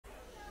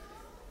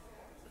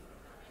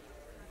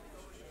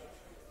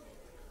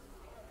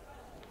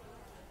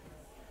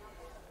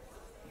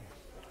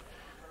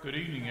Good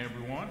evening,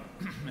 everyone,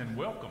 and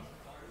welcome.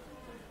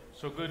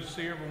 So good to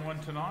see everyone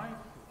tonight.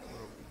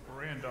 What a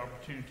grand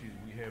opportunity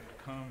we have to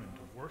come and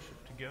to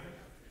worship together.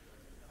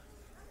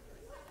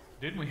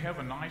 Didn't we have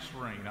a nice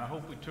rain? I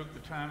hope we took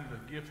the time to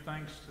give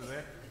thanks to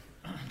that,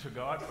 to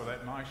God for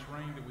that nice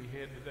rain that we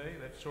had today.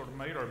 That sort of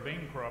made our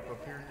bean crop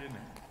up here, didn't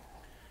it?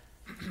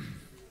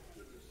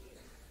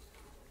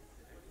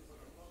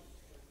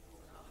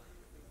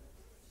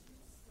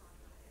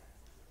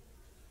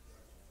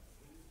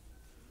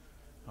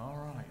 All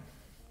right.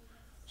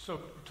 So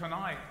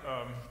tonight,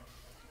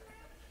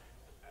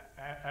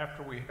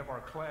 after we have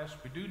our class,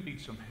 we do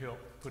need some help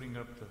putting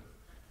up the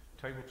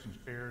tables and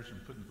chairs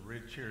and putting the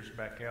red chairs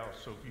back out.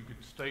 So if you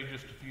could stay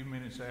just a few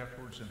minutes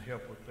afterwards and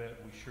help with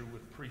that, we sure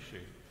would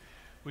appreciate it.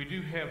 We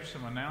do have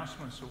some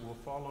announcements that we'll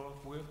follow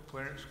up with.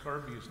 Clarence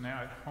Kirby is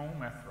now at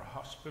home after a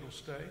hospital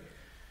stay.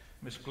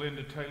 Miss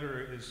Glenda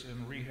Taylor is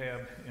in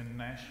rehab in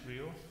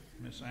Nashville.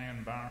 Miss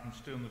Ann Byron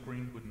still in the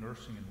Greenwood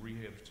Nursing and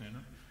Rehab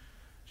Center.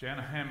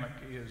 Jana Hammock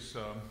is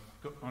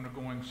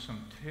undergoing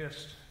some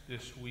tests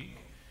this week.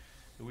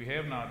 We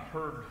have not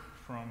heard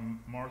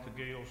from Martha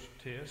Gale's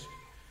test.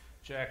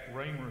 Jack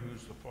Raymer,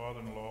 who's the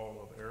father-in-law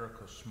of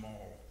Erica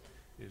Small,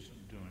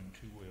 isn't doing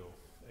too well.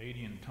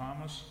 Adian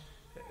Thomas,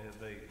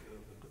 the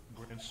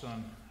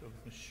grandson of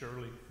Miss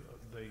Shirley,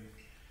 they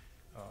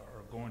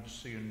are going to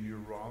see a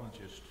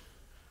neurologist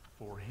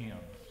for him.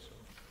 So.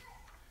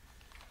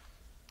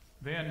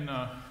 Then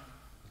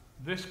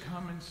this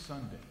coming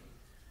Sunday,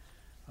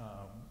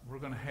 we're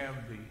going to have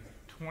the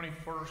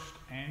 21st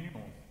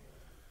annual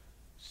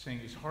sing.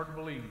 It's hard to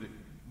believe that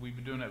we've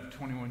been doing that for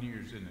 21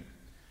 years, isn't it?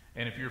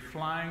 And if you're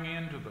flying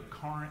into the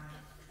Corinth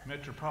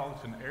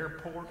Metropolitan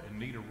Airport and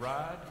need a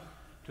ride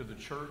to the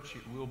church,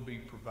 it will be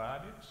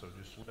provided. So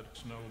just let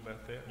us know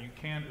about that. You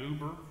can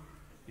Uber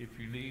if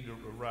you need a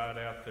ride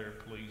out there.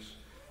 Please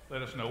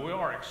let us know. We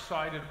are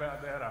excited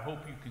about that. I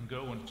hope you can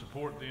go and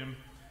support them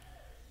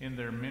in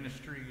their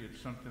ministry.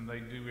 It's something they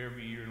do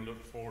every year and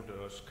look forward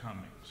to us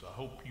coming. So I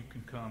hope you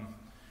can come.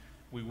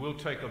 We will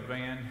take a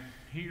van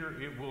here.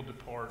 It will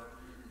depart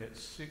at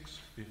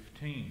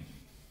 6:15.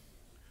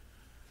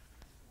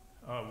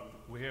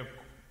 We have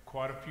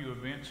quite a few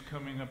events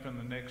coming up in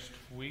the next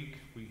week.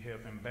 We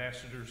have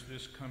ambassadors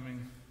this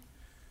coming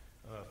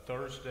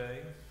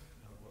Thursday.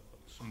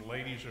 Some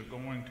ladies are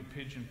going to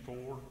Pigeon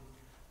Forge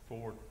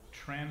for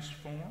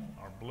Transform.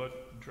 Our blood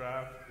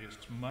drive is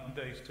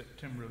Monday,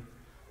 September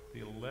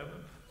the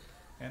 11th,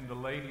 and the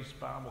ladies'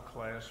 Bible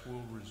class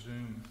will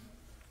resume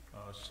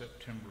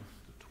September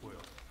the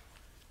 12th.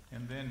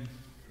 And then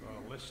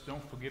let's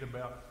don't forget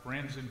about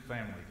Friends and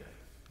Family Day.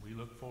 We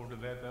look forward to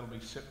that. That'll be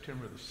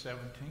September the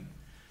 17th.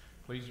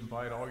 Please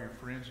invite all your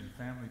friends and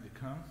family to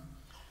come.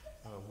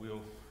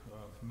 We'll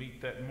meet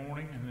that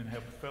morning and then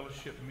have a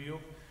fellowship meal.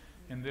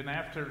 And then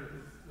after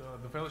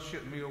the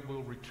fellowship meal,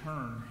 we'll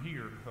return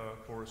here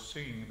for a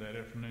singing that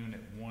afternoon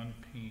at 1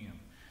 p.m.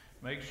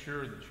 Make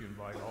sure that you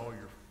invite all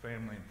your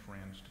family and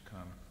friends to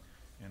come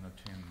and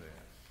attend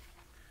that.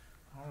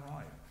 All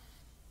right.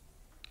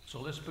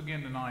 So let's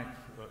begin tonight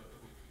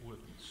with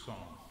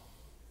song.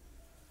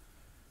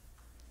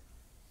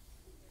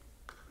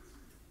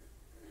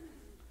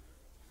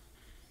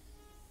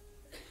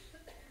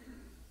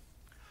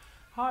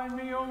 Hide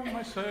me, O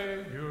my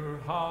Savior,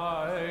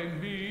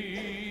 hide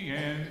me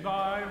in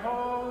thy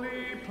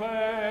holy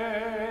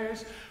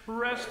place,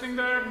 resting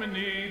there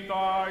beneath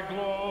thy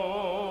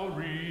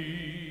glory.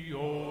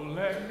 Oh,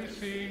 let me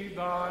see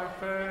thy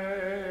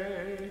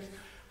face.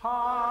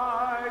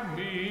 Hide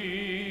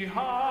me,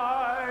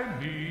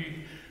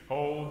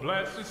 oh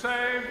blessed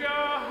Savior,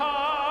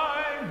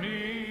 hide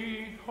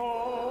me.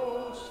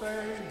 Oh,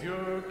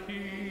 Savior,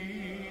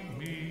 keep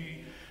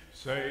me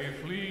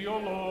safely, O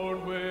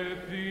Lord,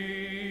 with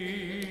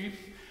thee.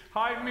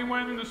 Hide me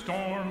when the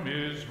storm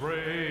is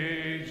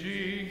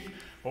raging,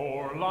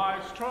 o'er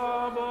life's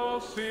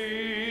troubled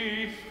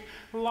sea.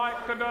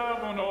 Like a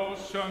dove on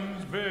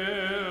ocean's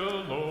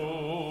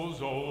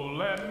billows, oh,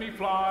 let me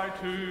fly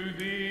to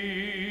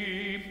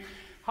thee.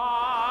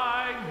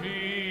 Hide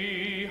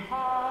me,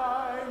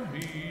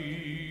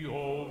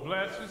 oh,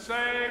 blessed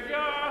Savior,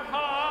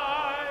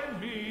 hide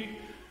me.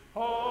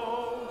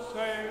 Oh,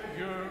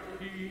 Savior,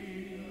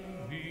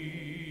 keep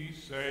me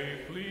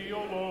safely,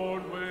 O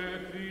Lord,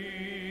 with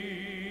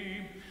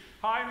thee.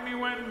 Hide me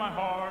when my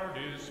heart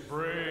is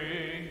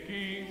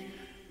breaking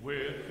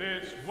with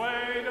its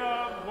weight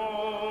of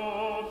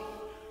woe,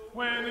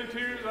 when in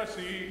tears I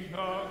seek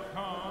a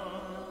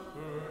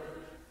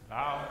comfort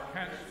thou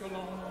canst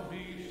alone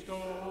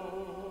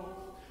bestow.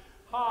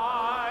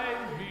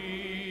 Hide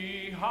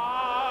me,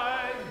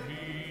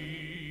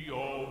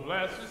 O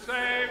blessed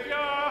Savior,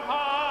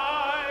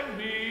 hide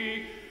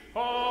me.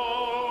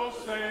 O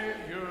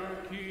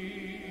Savior,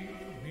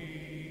 keep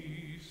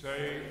me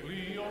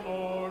safely, O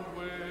Lord,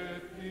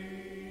 with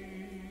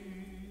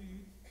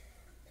thee.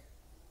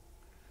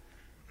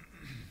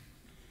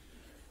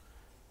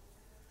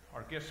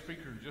 Our guest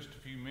speaker in just a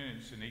few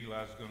minutes, and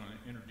Eli's going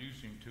to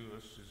introduce him to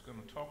us, is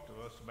going to talk to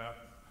us about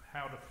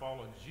how to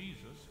follow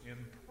Jesus in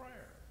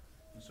prayer.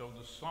 And so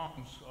the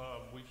songs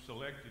we've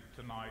selected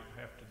tonight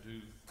have to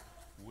do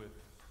with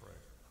prayer.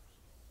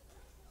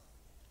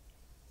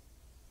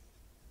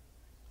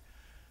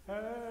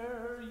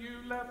 Ere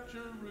you left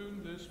your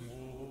room this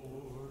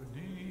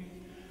morning,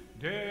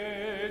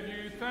 did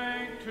you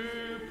think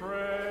to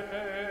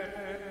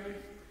pray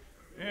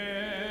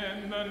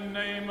in the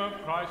name of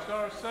Christ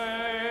our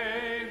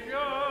Savior?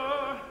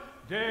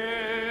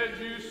 Did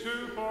you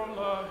sue for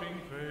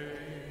loving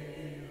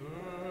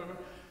favor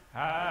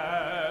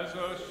as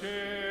a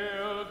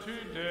shield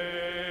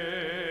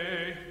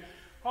today?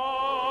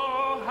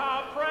 Oh,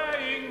 how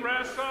praying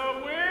rests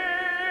a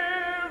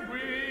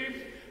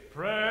weary,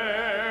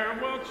 prayer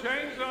will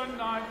change the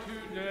night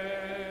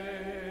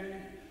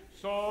today.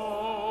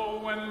 So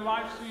when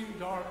life seems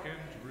dark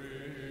and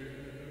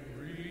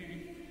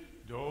dreary,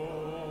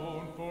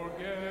 don't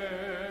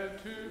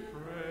forget to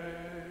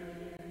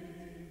pray.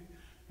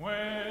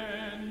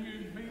 When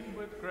you meet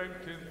with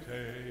great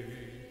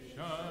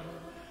temptation,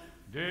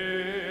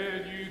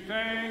 did you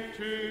think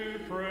to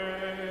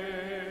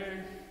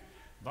pray?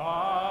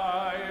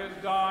 By his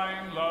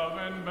dying love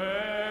and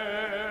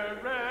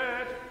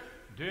merit,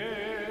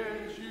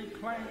 did you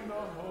claim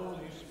the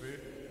Holy Spirit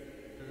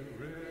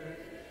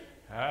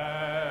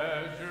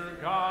as your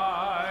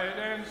guide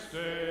and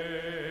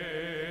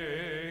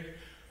stay?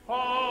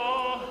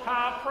 Oh,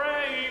 how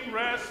praying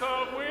rests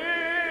a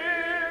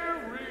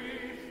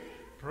weary,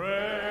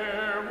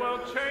 prayer will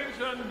change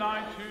the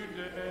night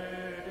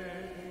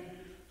today.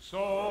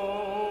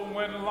 So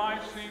when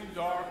life seems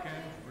dark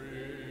and dreary,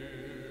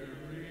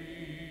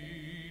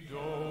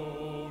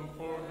 don't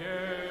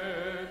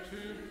forget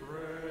to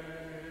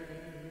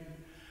pray.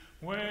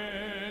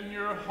 When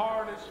your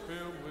heart is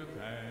filled with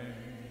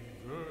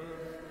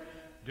anger,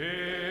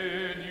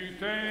 did you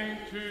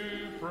think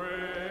to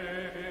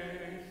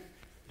pray?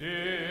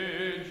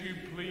 Did you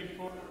plead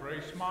for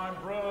grace, my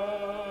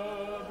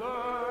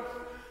brother,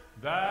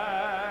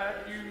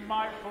 that you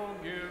might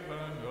forgive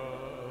another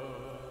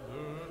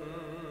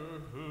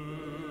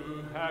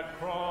who had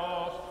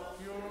crossed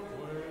your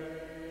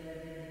way?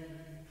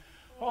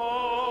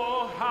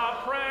 Oh,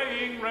 how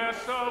praying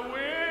rests a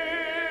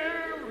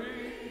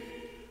weary,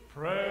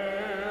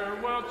 prayer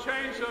will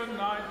change the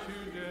night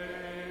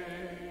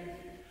today.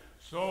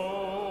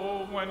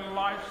 So when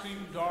life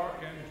seems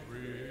dark and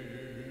dreary,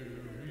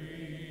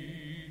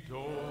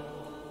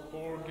 don't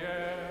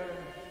forget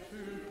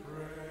to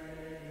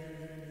pray.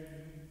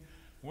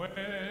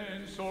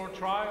 When sore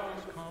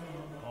trials come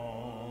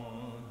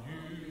upon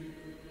you,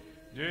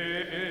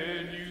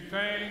 did you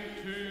think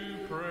to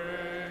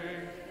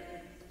pray?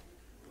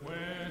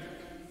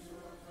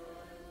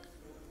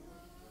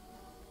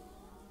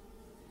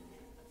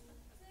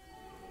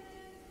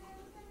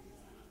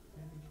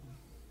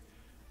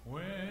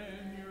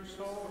 When you're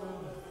sort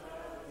of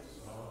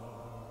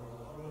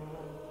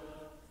sorrow,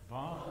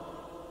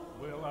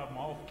 well, I'm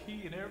off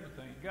key and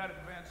everything. Got to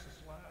advance the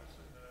slides.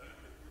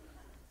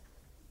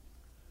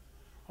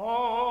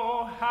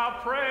 Oh, how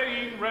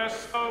praying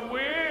rests a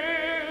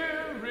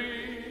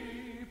weary,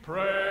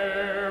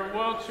 prayer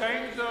will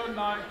change the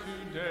night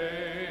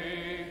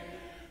today.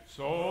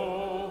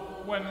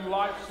 So when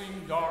life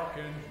seems dark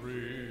and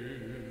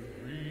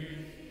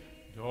dreary,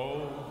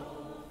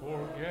 don't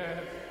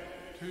forget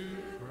to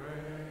pray.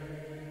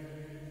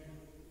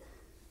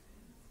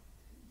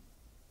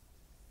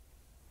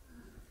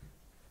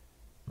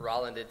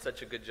 Roland did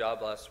such a good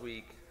job last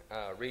week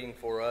reading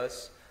for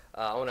us.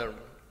 I want to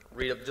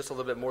read up just a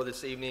little bit more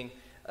this evening.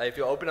 If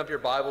you'll open up your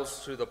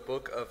Bibles to the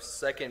book of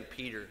 2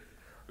 Peter.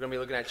 We're going to be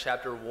looking at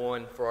chapter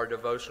 1 for our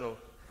devotional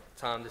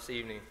time this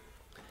evening.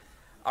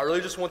 I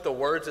really just want the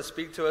words to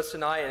speak to us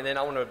tonight, and then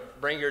I want to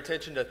bring your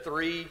attention to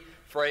 3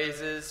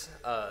 phrases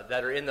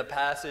that are in the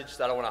passage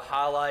that I want to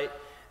highlight,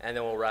 and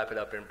then we'll wrap it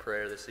up in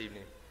prayer this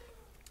evening.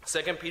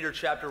 2 Peter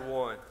chapter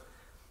 1.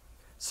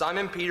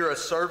 Simon Peter, a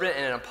servant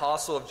and an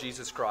apostle of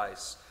Jesus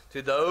Christ,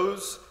 to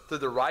those through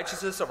the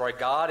righteousness of our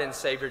God and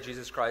Savior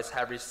Jesus Christ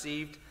have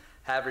received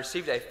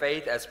a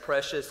faith as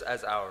precious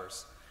as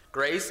ours.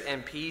 Grace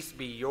and peace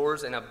be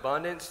yours in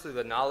abundance through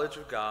the knowledge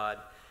of God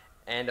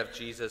and of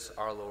Jesus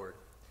our Lord.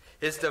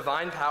 His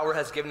divine power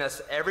has given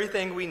us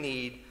everything we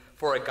need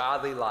for a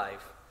godly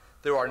life,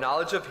 through our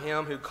knowledge of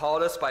him who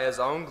called us by his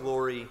own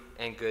glory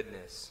and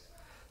goodness.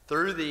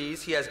 Through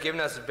these he has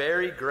given us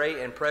very great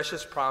and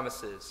precious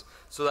promises,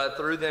 so that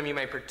through them you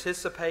may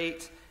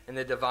participate in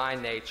the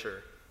divine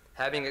nature,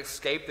 having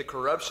escaped the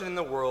corruption in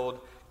the world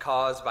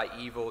caused by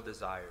evil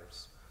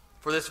desires.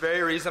 For this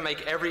very reason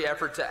make every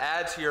effort to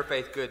add to your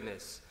faith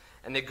goodness,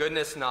 and to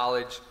goodness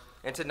knowledge,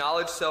 and to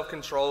knowledge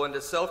self-control, and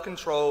to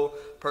self-control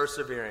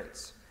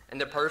perseverance, and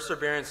to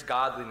perseverance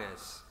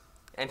godliness,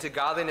 and to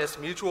godliness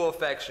mutual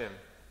affection,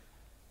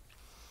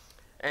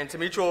 and to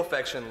mutual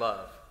affection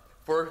love.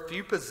 For if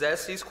you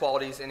possess these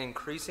qualities in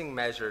increasing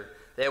measure,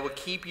 they will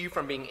keep you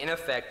from being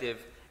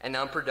ineffective and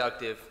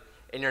unproductive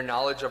in your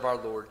knowledge of our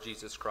Lord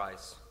Jesus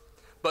Christ.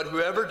 But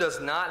whoever does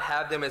not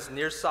have them is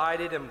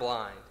nearsighted and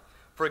blind,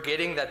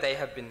 forgetting that they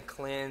have been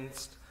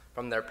cleansed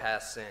from their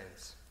past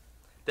sins.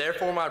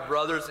 Therefore, my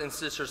brothers and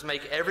sisters,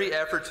 make every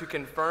effort to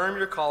confirm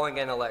your calling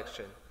and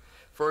election.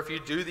 For if you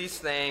do these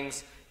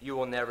things, you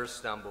will never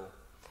stumble,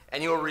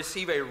 and you will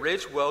receive a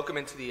rich welcome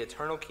into the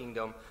eternal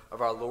kingdom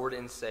of our Lord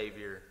and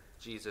Savior,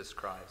 Jesus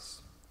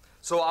Christ.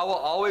 So I will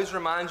always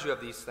remind you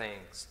of these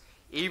things,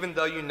 even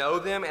though you know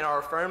them and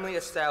are firmly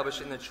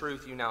established in the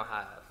truth you now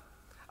have.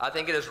 I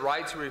think it is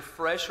right to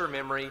refresh your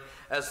memory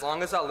as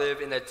long as I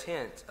live in the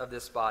tent of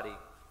this body,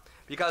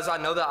 because I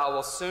know that I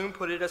will soon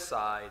put it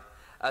aside,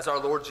 as our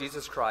Lord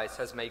Jesus Christ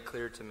has made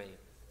clear to me.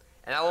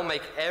 And I will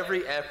make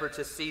every effort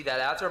to see that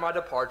after my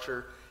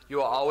departure, you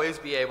will always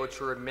be able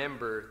to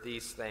remember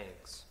these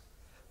things.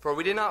 For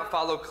we did not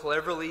follow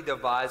cleverly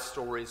devised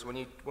stories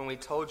when we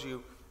told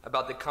you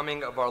about the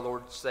coming of our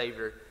Lord and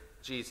Savior,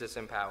 Jesus,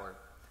 in power.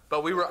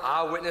 But we were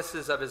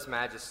eyewitnesses of his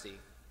majesty.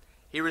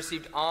 He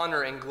received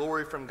honor and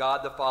glory from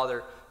God the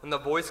Father when the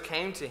voice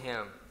came to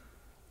him,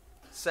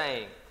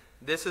 saying,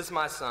 "This is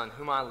my Son,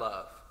 whom I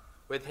love.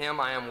 With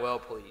him I am well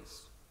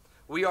pleased."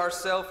 We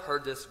ourselves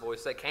heard this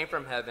voice that came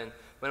from heaven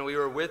when we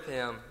were with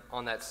him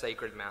on that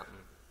sacred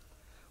mountain.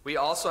 We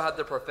also have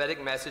the prophetic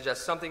message as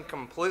something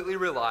completely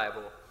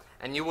reliable,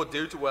 and you will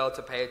do well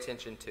to pay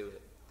attention to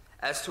it,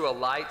 as to a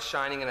light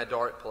shining in a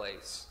dark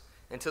place,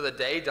 until the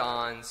day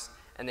dawns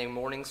and the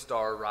morning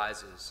star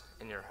rises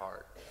in your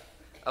heart.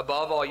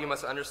 Above all, you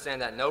must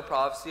understand that no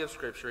prophecy of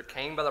Scripture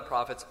came by the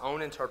prophet's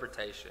own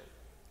interpretation.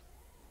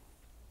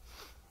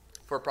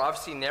 For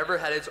prophecy never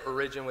had its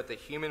origin with the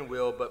human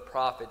will, but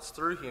prophets,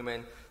 through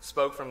human,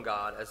 spoke from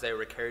God as they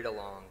were carried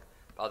along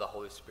by the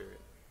Holy Spirit.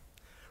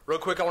 Real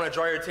quick, I want to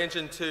draw your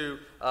attention to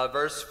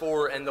verse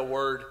 4 and the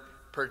word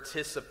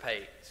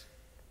participate.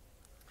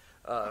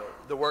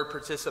 The word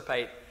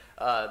participate.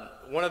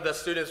 One of the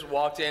students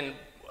walked in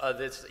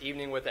this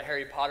evening with a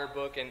Harry Potter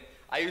book, and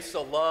I used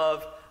to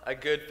love a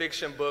good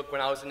fiction book when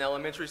I was in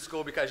elementary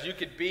school, because you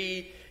could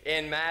be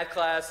in math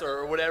class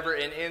or whatever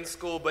in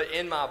school, but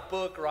in my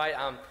book, right,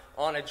 I'm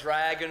on a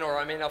dragon or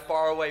I'm in a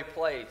faraway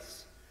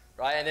place,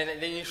 right?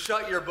 And then you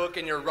shut your book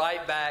and you're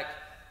right back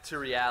to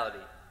reality.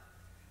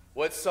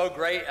 What's so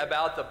great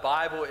about the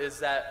Bible is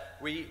that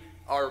we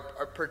are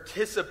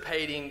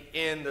participating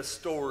in the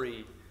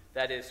story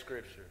that is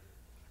Scripture,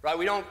 right?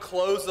 We don't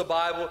close the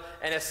Bible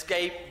and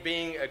escape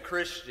being a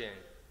Christian,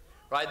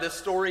 right? The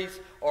stories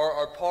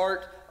are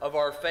part of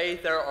our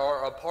faith, they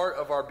are a part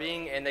of our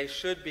being, and they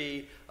should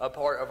be a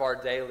part of our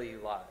daily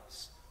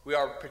lives. We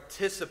are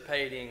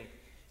participating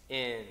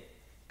in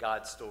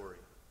God's story.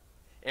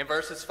 In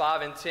verses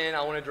 5 and 10,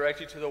 I want to direct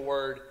you to the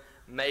word,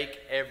 make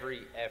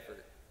every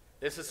effort.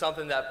 This is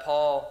something that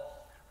Paul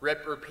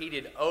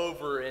repeated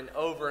over and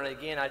over and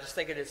again. I just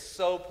think it is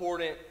so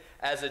important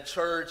as a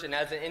church and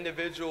as an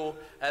individual,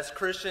 as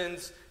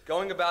Christians,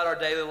 going about our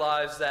daily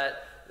lives,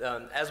 that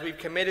as we've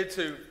committed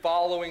to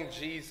following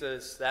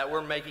Jesus, that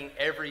we're making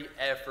every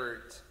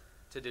effort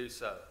to do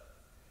so.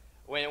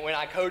 When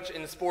I coach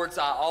in sports,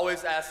 I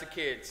always ask the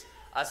kids,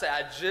 I say,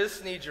 I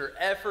just need your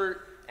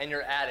effort and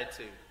your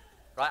attitude,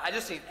 right? I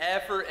just need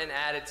effort and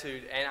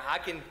attitude, and I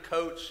can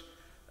coach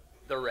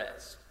the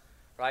rest,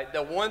 right?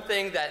 The one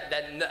thing that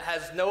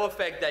has no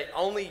effect, that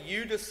only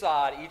you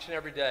decide each and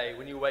every day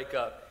when you wake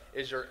up,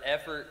 is your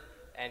effort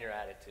and your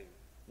attitude.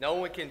 No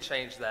one can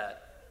change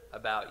that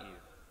about you.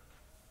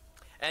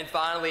 And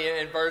finally,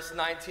 in verse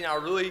 19, I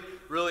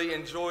really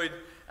enjoyed,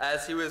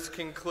 as he was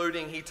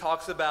concluding, he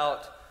talks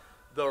about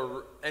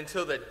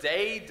until the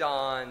day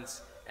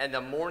dawns and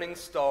the morning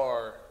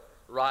star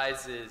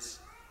rises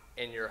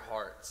in your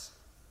hearts.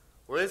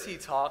 What is he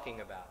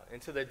talking about?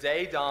 Until the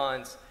day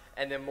dawns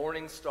and the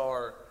morning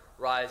star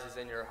rises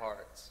in your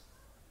hearts.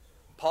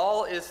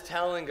 Paul is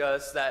telling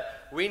us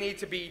that we need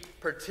to be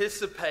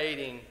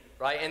participating,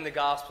 right, in the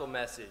gospel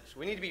message.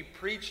 We need to be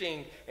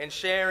preaching and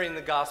sharing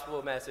the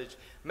gospel message,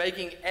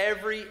 making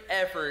every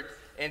effort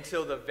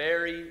until the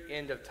very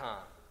end of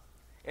time,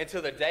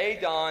 until the day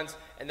dawns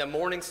and the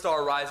morning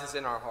star rises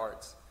in our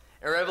hearts.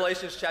 In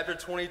Revelation chapter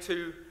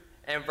 22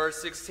 and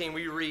verse 16,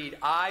 we read,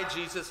 I,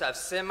 Jesus, have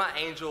sent my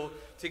angel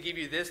to give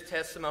you this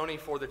testimony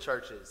for the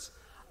churches.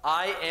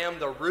 I am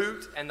the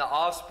root and the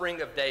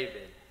offspring of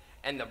David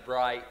and the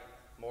bright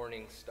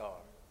morning star.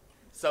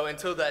 So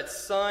until that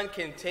sun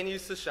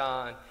continues to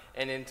shine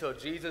and until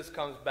Jesus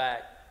comes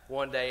back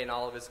one day in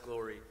all of his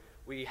glory,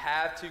 we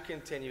have to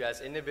continue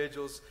as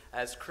individuals,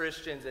 as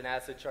Christians, and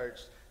as a church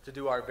to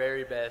do our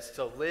very best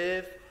to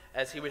live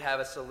as he would have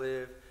us to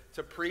live,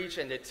 to preach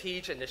and to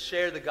teach and to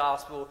share the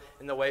gospel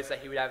in the ways that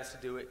he would have us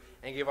to do it,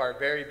 and give our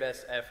very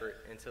best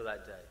effort until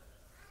that day.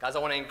 Guys, I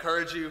want to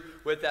encourage you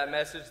with that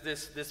message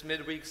this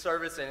midweek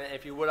service, and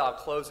if you would, I'll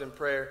close in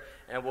prayer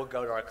and we'll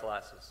go to our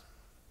classes.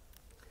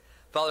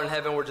 Father in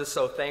heaven, we're just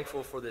so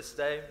thankful for this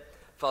day.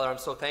 Father, I'm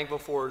so thankful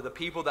for the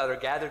people that are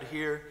gathered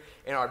here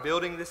in our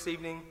building this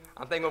evening.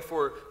 I'm thankful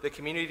for the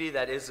community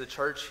that is the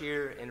church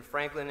here in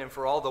Franklin, and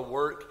for all the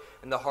work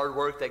and the hard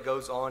work that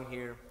goes on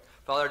here.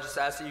 Father, I just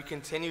ask that you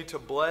continue to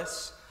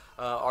bless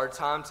our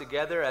time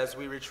together as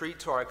we retreat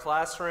to our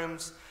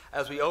classrooms,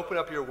 as we open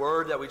up your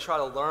word, that we try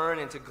to learn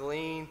and to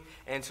glean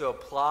and to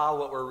apply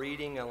what we're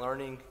reading and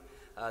learning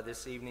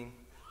this evening.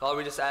 Father,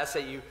 we just ask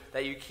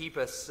that you keep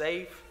us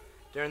safe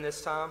during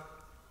this time.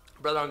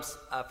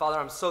 Father,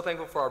 I'm so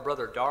thankful for our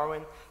brother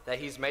Darwin, that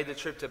he's made the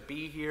trip to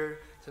be here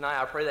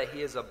tonight. I pray that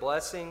he is a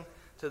blessing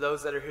to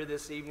those that are here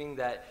this evening,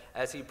 that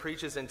as he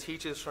preaches and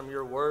teaches from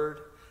your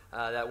word,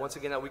 that once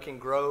again that we can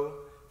grow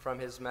from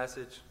his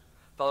message.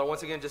 Father,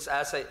 once again, just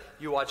ask that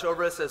you watch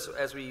over us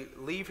as we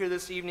leave here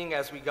this evening,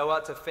 as we go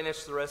out to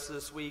finish the rest of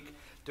this week,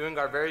 doing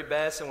our very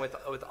best and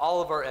with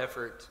all of our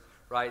effort,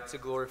 right, to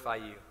glorify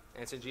you.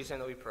 And it's in Jesus' name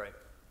that we pray.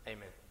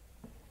 Amen.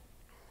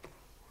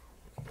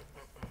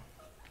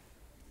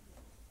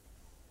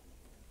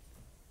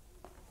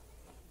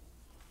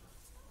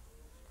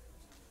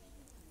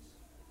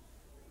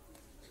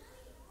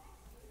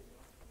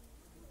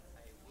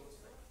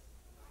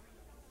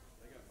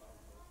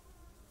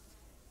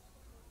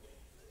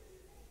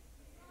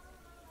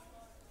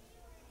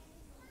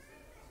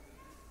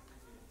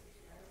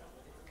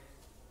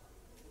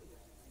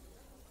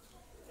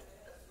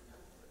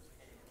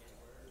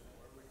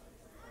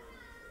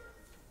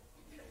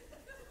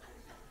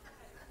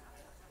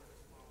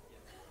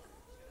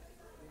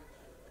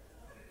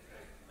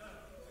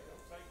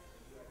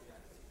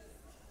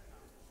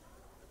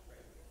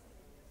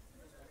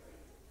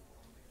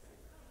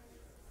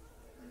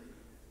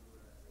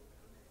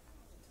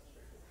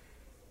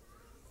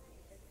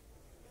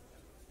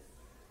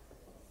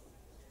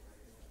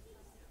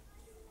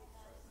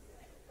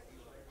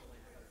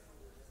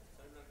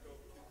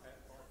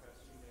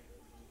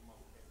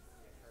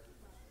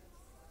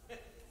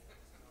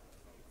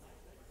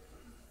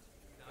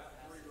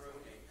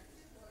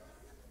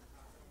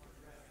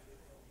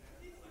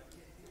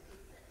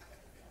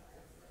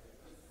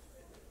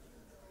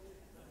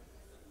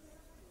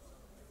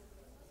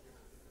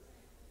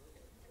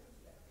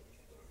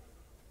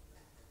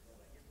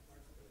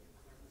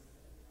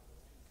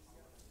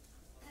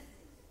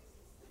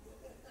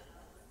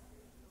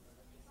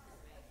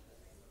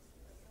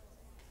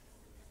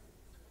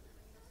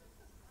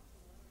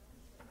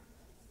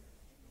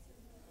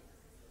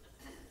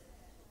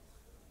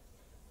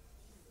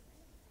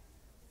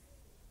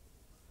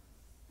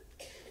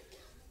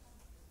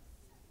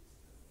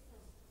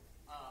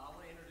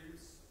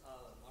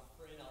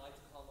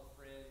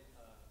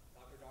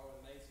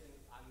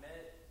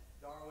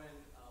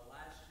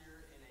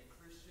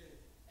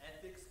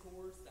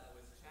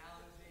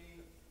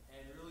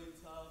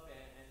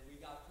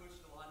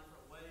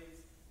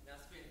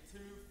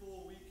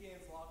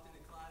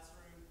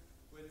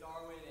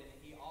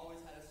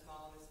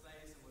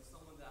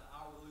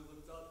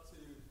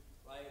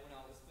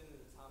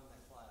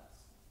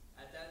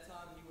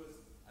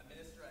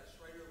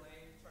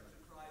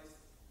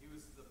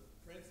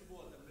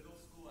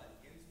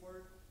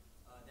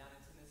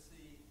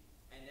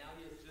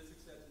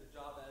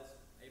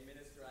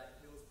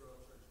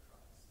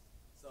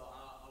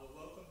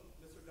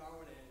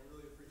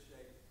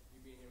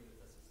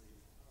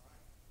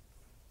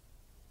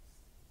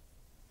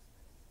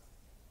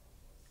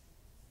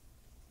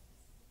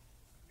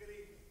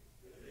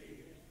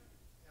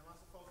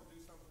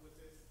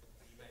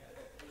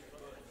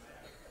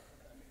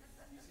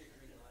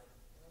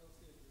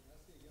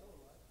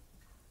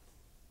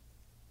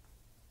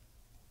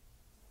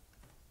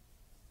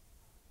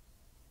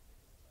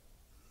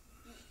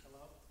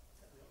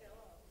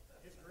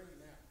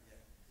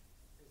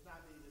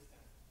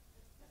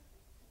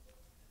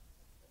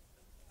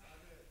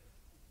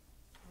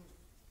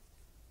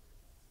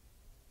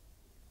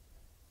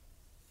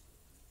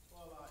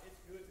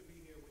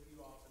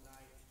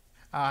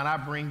 And I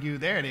bring you,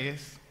 there it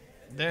is.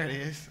 There it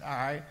is. All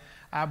right.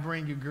 I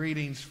bring you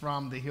greetings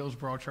from the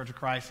Hillsborough Church of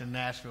Christ in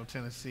Nashville,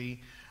 Tennessee.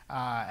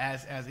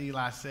 As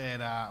Eli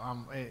said,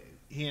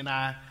 he and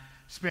I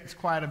spent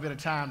quite a bit of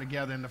time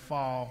together in the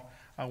fall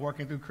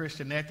working through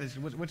Christian ethics,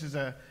 which is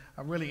a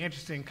really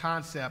interesting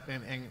concept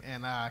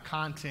and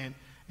content,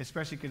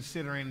 especially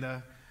considering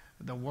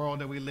the world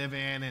that we live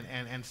in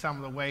and some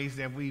of the ways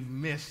that we've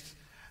missed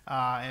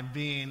and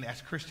being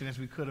as Christian as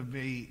we could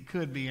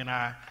be in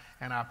our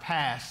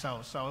past.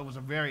 So it was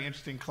a very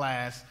interesting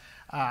class.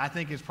 I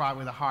think it's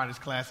probably the hardest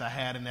class I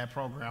had in that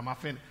program.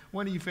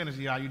 When do you finish?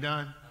 Are you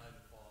done?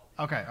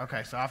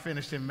 Okay. So I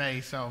finished in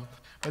May.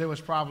 But it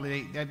was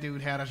probably, that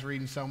dude had us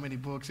reading so many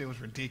books, it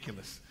was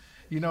ridiculous.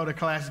 You know the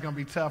class is going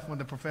to be tough when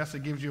the professor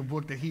gives you a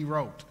book that he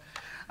wrote.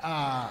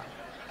 But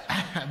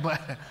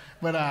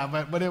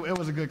it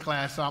was a good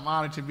class, so I'm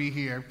honored to be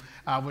here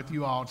with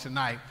you all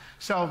tonight.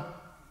 So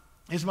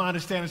it's my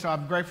understanding, so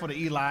I'm grateful to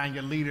Eli and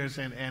your leaders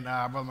and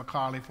Brother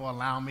McCarley for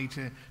allowing me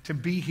to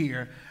be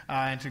here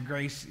and to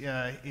grace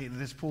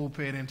this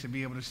pulpit and to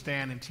be able to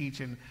stand and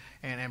teach and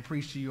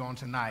preach to you on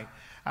tonight.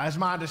 It's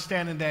my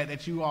understanding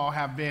that you all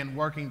have been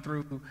working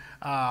through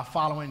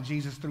following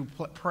Jesus through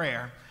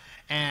prayer,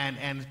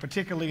 and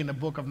particularly in the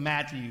book of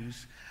Matthew.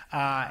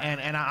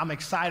 And I'm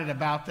excited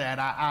about that.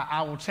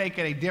 I will take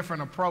a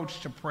different approach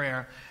to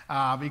prayer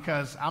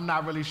because I'm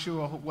not really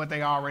sure what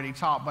they already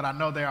taught, but I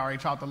know they already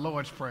taught the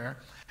Lord's Prayer.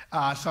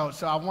 So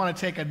I want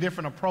to take a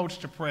different approach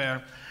to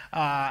prayer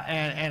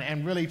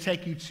and really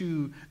take you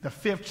to the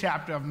 5th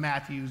chapter of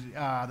Matthew,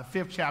 the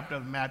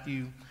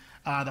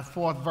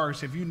 4th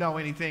verse. If you know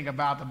anything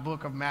about the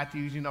book of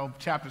Matthew, you know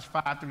chapters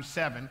 5 through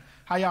 7.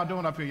 How y'all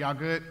doing up here? Y'all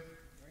good?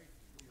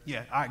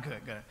 Yeah, all right,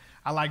 good.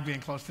 I like being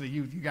close to the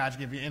youth. You guys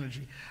give me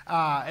energy.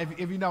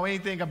 If you know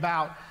anything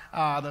about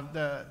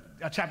the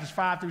chapters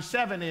 5 through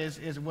 7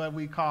 is what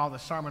we call the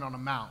Sermon on the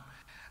Mount.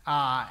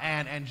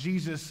 And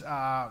Jesus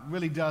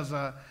really does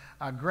a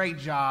great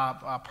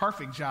job, a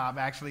perfect job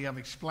actually, of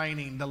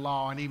explaining the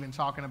law and even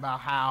talking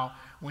about how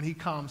when he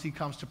comes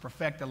to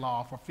perfect the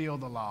law, fulfill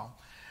the law.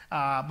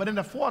 But in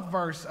the 4th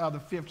verse of the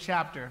 5th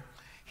chapter,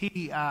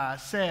 he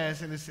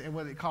says, and it's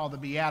what they call the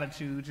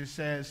Beatitudes, it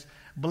says,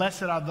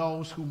 "Blessed are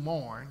those who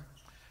mourn,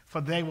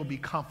 for they will be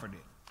comforted."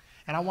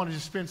 And I want to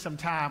just spend some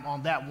time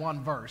on that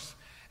one verse.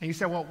 And you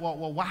say,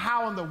 well,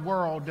 how in the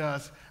world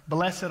does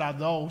 "blessed are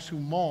those who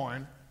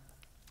mourn,"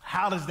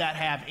 how does that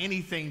have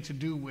anything to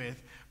do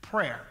with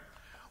prayer?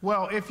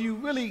 Well, if you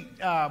really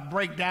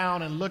break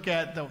down and look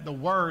at the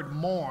word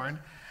mourn,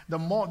 the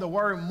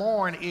word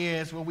mourn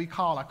is what we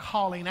call a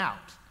calling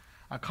out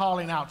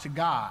to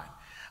God.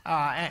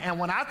 And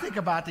when I think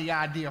about the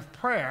idea of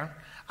prayer,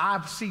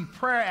 I see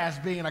prayer as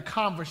being a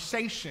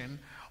conversation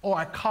or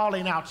a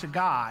calling out to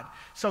God.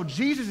 So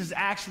Jesus is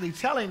actually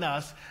telling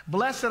us,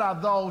 blessed are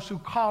those who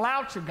call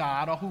out to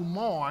God or who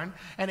mourn,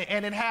 and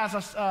it has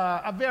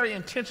a very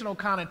intentional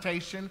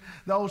connotation.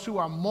 Those who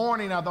are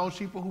mourning are those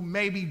people who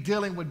may be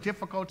dealing with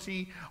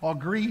difficulty or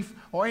grief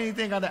or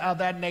anything of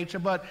that nature.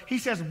 But he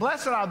says,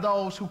 blessed are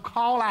those who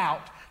call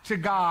out to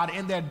God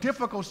in their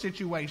difficult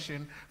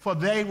situation, for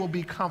they will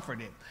be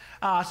comforted.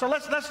 So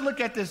let's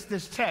look at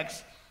this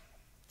text.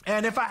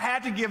 And if I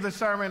had to give the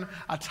sermon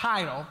a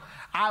title,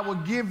 I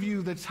would give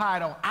you the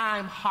title,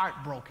 "I'm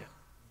Heartbroken."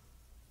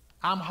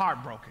 I'm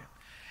heartbroken.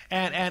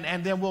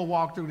 And then we'll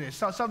walk through this.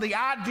 So the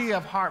idea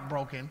of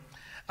heartbroken,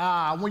 when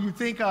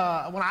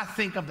I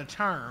think of the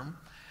term,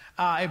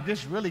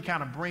 this really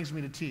kind of brings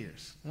me to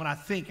tears when I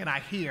think and I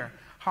hear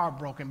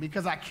heartbroken,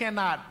 because I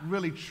cannot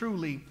really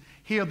truly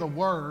hear the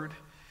word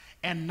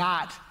and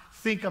not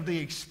think of the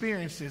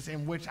experiences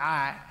in which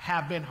I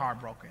have been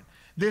heartbroken.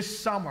 This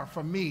summer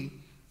for me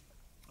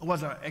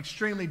was an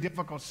extremely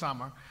difficult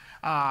summer,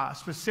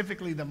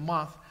 specifically the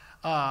month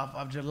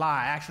of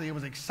July. Actually, it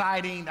was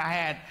exciting.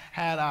 I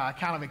had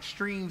kind of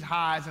extreme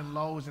highs and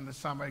lows in the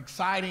summer.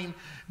 Exciting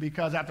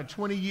because after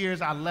 20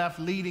 years, I left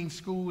leading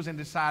schools and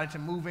decided to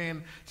move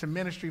in to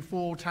ministry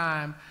full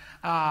time.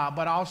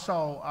 But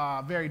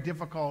also very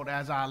difficult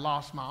as I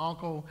lost my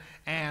uncle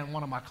and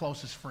one of my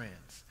closest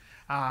friends.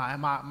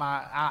 And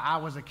I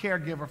was a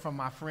caregiver for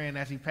my friend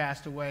as he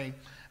passed away,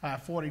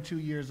 42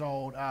 years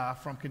old,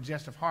 from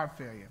congestive heart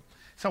failure.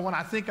 So when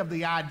I think of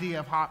the idea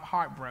of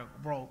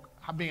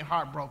being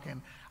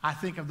heartbroken, I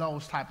think of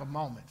those type of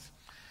moments.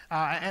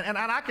 And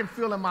I can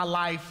feel in my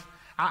life,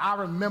 I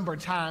remember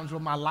times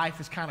when my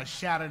life is kind of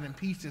shattered in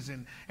pieces,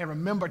 and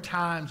remember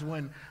times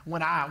when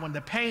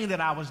the pain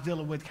that I was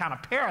dealing with kind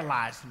of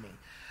paralyzed me.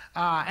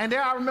 And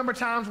I remember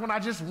times when I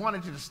just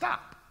wanted to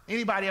stop.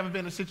 Anybody ever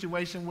been in a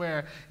situation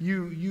where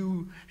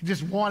you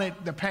just wanted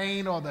the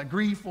pain or the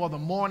grief or the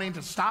mourning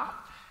to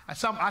stop?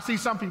 I see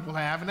some people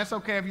have, and that's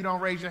okay if you don't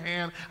raise your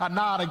hand. A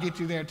nod will get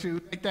you there too.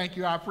 Thank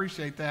you, I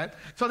appreciate that.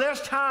 So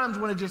there's times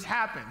when it just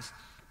happens.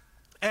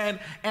 And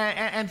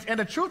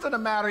the truth of the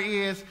matter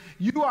is,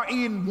 you are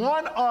in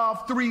one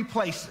of three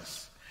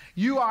places.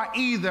 You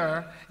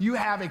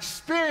have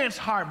experienced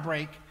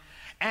heartbreak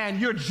and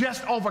you're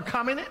just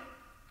overcoming it.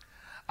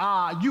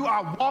 You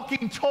are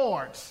walking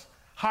towards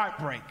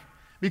heartbreak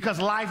because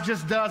life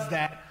just does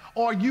that.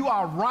 Or you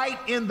are right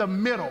in the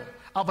middle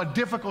of a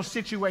difficult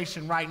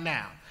situation right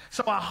now.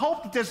 So I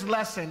hope that this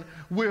lesson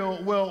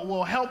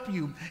will help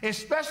you,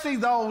 especially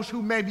those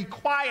who may be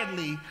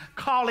quietly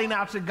calling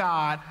out to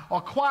God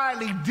or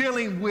quietly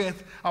dealing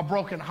with a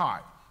broken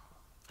heart.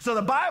 So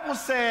the Bible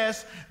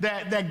says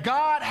that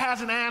God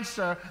has an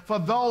answer for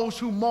those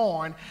who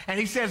mourn. And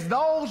he says,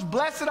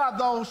 blessed are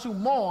those who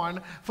mourn,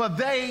 for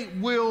they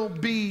will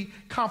be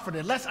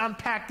comforted. Let's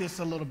unpack this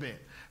a little bit.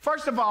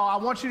 First of all, I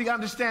want you to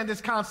understand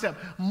this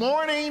concept.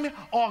 Mourning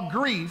or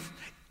grief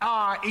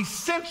are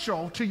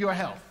essential to your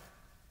health.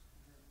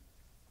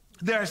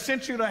 They're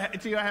essential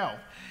to your health.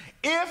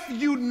 If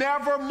you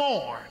never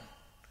mourn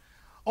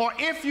or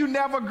if you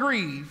never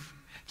grieve,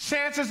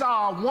 chances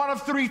are one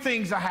of three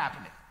things are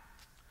happening.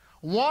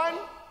 One,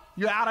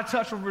 you're out of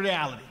touch with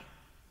reality.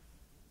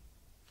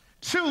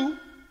 Two,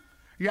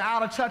 you're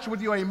out of touch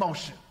with your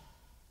emotion.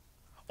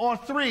 Or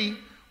three,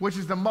 which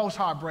is the most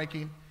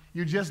heartbreaking,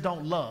 you just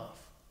don't love.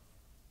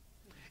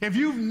 If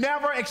you've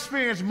never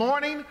experienced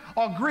mourning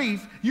or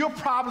grief, you're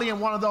probably in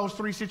one of those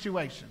three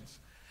situations.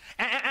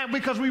 And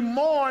because we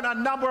mourn a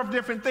number of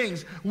different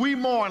things. We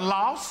mourn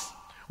loss,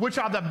 which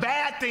are the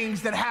bad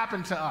things that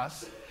happen to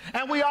us.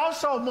 And we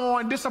also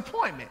mourn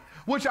disappointment,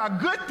 which are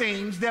good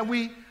things that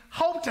we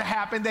hope to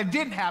happen that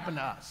didn't happen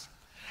to us.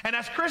 And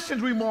as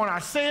Christians, we mourn our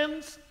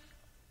sins,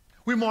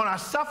 We mourn our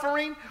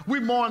suffering. We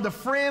mourn the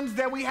friends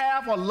that we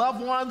have or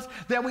loved ones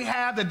that we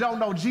have that don't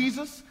know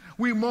Jesus.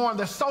 We mourn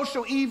the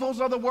social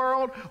evils of the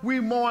world. We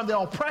mourn the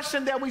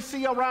oppression that we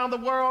see around the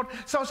world.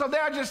 So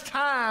there are just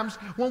times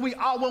when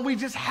we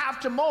just have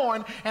to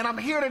mourn. And I'm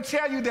here to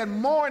tell you that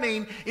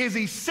mourning is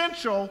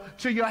essential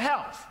to your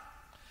health.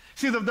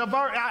 See,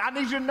 I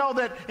need you to know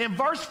that in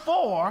verse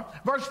 4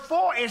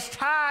 is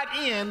tied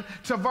in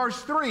to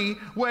verse 3,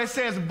 where it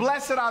says,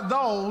 blessed are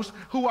those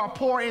who are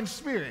poor in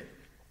spirit.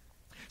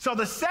 So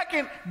the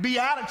second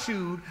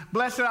beatitude,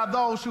 blessed are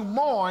those who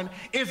mourn,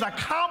 is a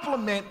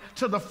complement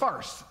to the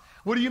first.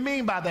 What do you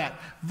mean by that?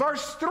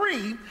 Verse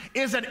 3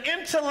 is an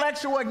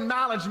intellectual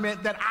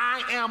acknowledgement that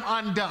I am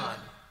undone.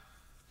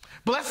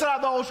 Blessed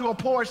are those who are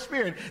poor in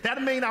spirit.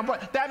 That means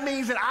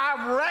that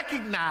I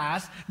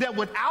recognize that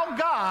without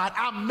God,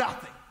 I'm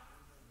nothing.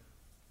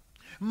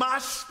 My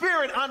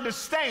spirit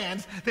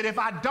understands that if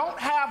I don't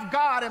have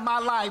God in my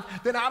life,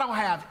 then I don't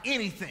have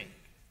anything.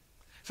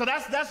 So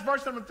that's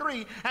verse number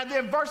 3. And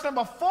then verse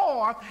number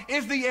 4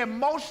 is the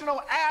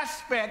emotional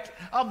aspect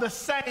of the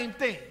same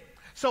thing.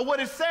 So what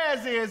it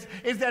says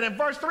is that in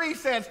verse 3 it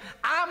says,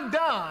 I'm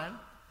done.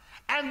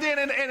 And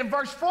then in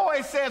verse 4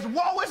 it says,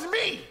 woe is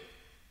me.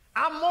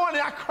 I'm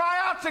mourning. I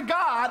cry out to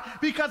God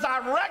because I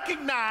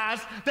recognize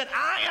that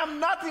I am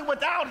nothing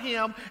without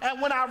him.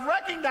 And when I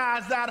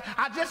recognize that,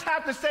 I just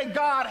have to say,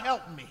 God,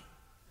 help me.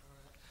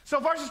 So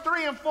verses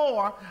 3 and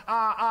 4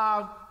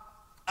 are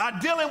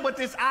dealing with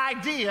this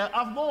idea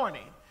of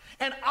mourning.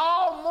 And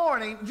all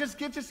mourning,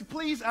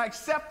 please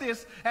accept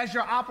this as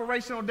your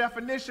operational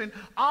definition.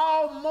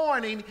 All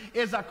mourning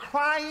is a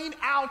crying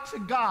out to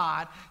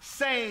God,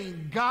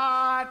 saying,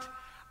 God,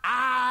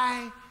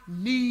 I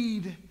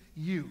need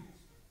you.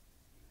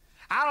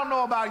 I don't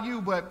know about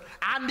you, but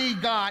I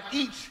need God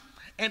each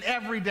and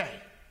every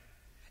day.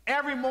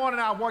 Every morning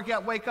I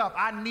wake up,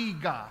 I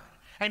need God.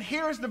 And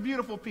here's the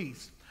beautiful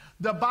piece.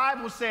 The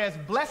Bible says,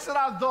 blessed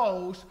are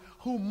those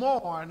who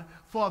mourn,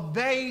 for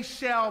they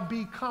shall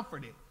be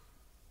comforted.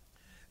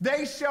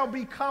 They shall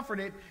be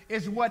comforted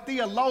is what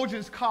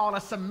theologians call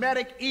a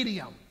Semitic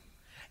idiom.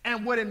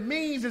 And what it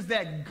means is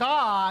that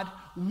God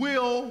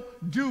will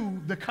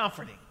do the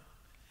comforting.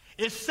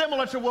 It's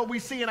similar to what we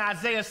see in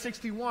Isaiah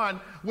 61,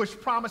 which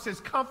promises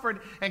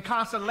comfort and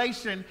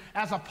consolation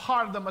as a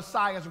part of the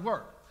Messiah's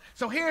work.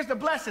 So here's the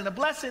blessing. The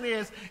blessing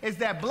is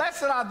that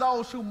blessed are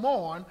those who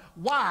mourn.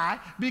 Why?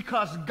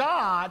 Because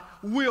God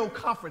will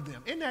comfort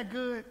them. Isn't that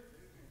good?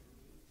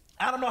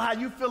 I don't know how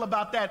you feel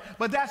about that,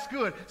 but that's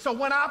good. So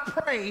when I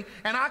pray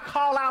and I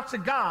call out to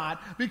God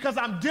because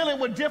I'm dealing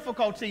with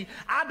difficulty,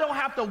 I don't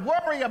have to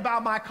worry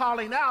about my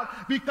calling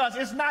out because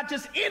it's not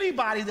just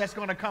anybody that's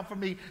going to comfort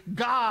me.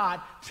 God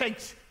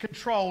takes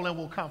control and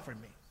will comfort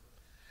me.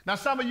 Now,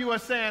 some of you are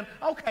saying,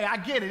 okay, I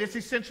get it. It's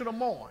essential to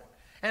mourn.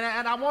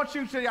 And I want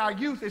you to, our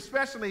youth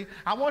especially,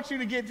 I want you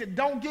to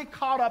don't get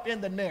caught up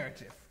in the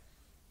narrative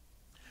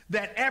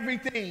that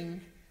everything,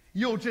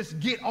 you'll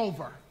just get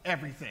over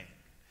everything.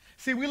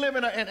 See, we live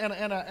in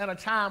a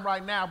time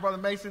right now, Brother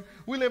Mason,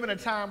 we live in a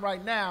time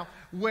right now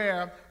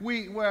where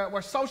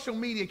social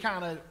media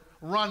kind of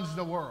runs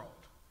the world.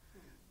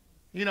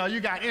 You know, you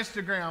got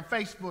Instagram,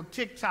 Facebook,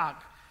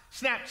 TikTok,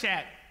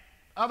 Snapchat,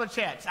 other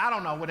chats. I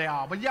don't know what they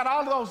are, but you got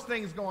all of those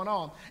things going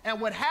on. And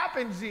what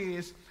happens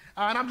is,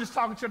 and I'm just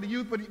talking to the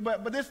youth,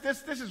 but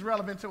this is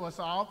relevant to us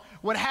all.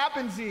 What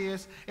happens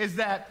is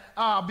that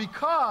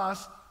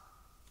because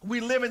we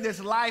live in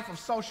this life of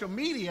social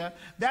media,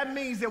 that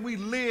means that we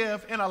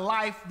live in a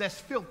life that's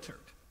filtered.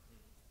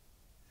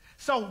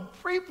 So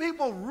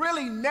people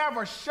really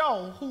never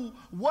show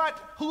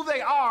who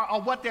they are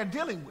or what they're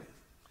dealing with.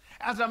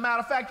 As a matter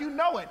of fact, you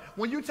know it.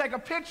 When you take a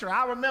picture,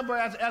 I remember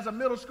as a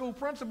middle school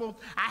principal,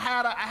 I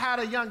had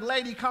a young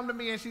lady come to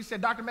me and she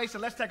said, Dr. Mason,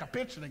 let's take a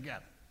picture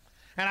together.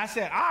 And I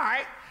said, all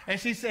right. And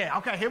she said,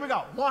 okay, here we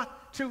go. 1,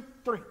 2,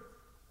 3.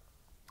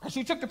 And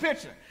she took the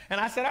picture. And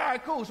I said, all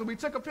right, cool. So we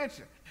took a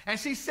picture. And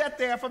she sat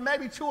there for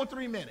maybe 2 or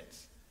 3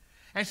 minutes.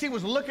 And she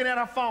was looking at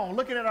her phone.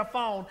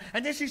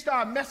 And then she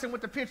started messing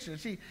with the picture.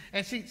 She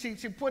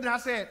put it, I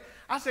said,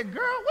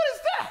 girl, what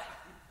is that?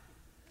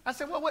 I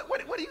said, well, what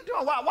are you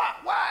doing?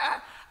 Why?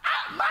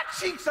 My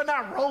cheeks are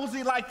not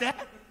rosy like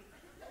that.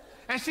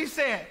 And she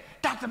said,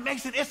 Dr.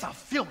 Mason, it's a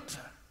filter.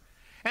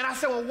 And I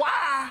said, well,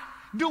 why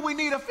do we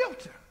need a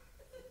filter?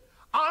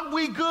 Aren't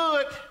we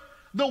good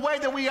the way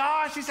that we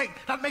are? She said,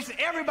 Dr. Mason,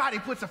 everybody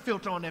puts a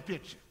filter on their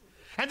picture.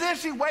 And then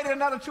she waited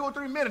another 2 or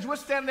 3 minutes. We're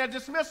standing there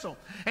dismissal.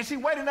 And she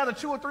waited another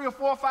 2 or 3 or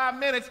 4 or 5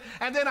 minutes.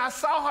 And then I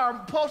saw her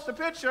post the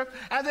picture.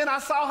 And then I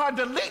saw her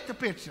delete the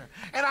picture.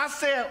 And I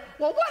said,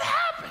 well, what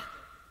happened?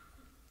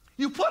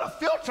 You put a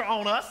filter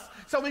on us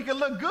so we can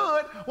look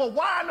good. Well,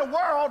 why in the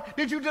world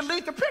did you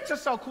delete the picture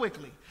so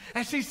quickly?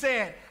 And she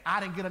said, I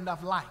didn't get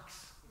enough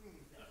likes.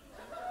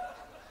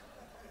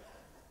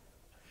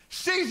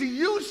 She's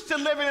used to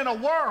living in a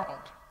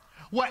world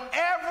where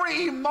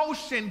every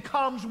emotion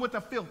comes with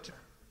a filter.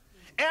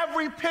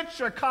 Every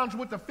picture comes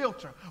with a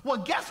filter. Well,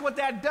 guess what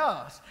that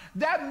does?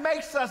 That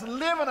makes us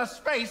live in a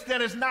space that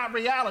is not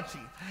reality.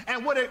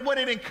 And what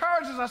it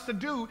encourages us to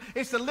do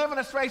is to live in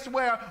a space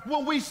where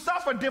when we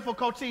suffer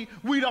difficulty,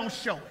 we don't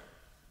show it.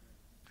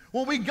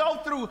 When we go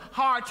through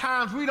hard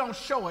times, we don't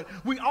show it.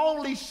 We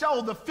only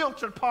show the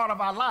filtered part of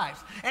our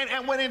lives.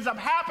 And what ends up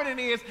happening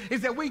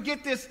is that we get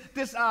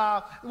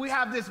we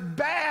have this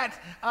bad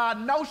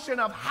notion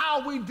of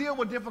how we deal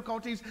with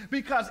difficulties,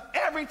 because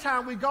every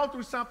time we go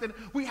through something,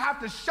 we have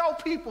to show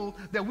people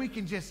that we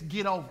can just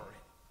get over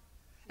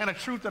it. And the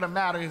truth of the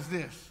matter is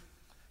this: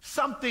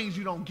 some things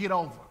you don't get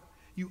over,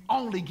 you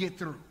only get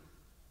through.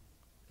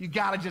 You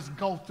got to just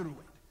go through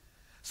it.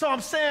 So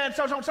I'm saying,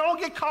 so don't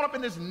get caught up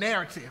in this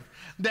narrative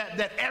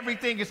that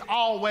everything is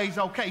always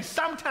okay.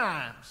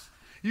 Sometimes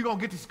you're going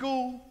to get to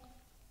school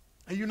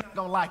and you're not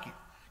going to like it,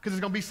 because there's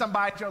going to be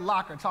somebody at your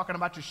locker talking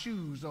about your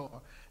shoes, or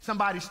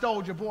somebody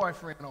stole your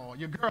boyfriend or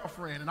your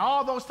girlfriend and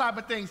all those type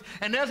of things.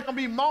 And there's going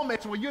to be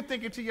moments where you're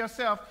thinking to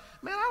yourself,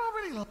 man, I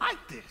don't really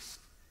like this.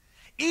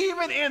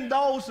 Even in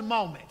those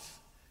moments,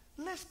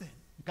 listen,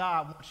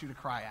 God wants you to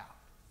cry out.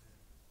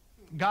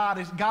 God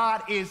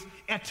is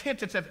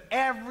attentive to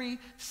every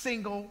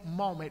single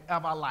moment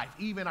of our life,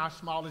 even our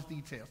smallest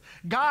details.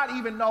 God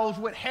even knows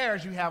what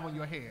hairs you have on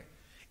your head,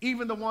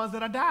 even the ones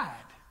that are dyed.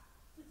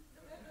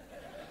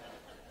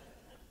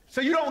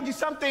 So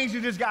some things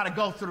you just got to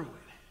go through it.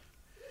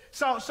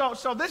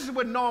 So this is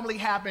what normally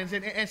happens,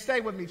 and stay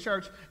with me,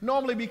 church.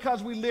 Normally,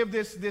 because we live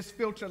this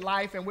filtered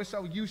life and we're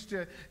so used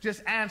to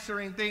just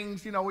answering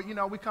things,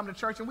 we come to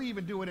church, and we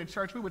even do it in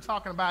church. We were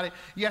talking about it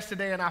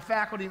yesterday in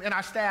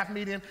our staff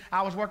meeting.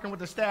 I was working with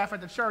the staff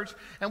at the church,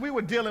 and we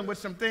were dealing with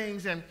some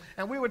things, and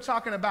we were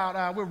talking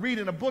about, we're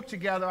reading a book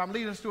together. I'm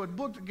leading us to a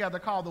book together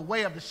called The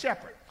Way of the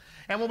Shepherd.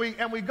 And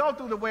when we go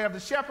through The Way of the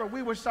Shepherd,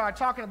 we would start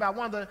talking about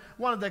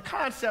one of the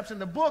concepts in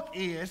the book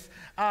is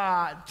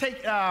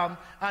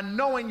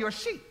knowing your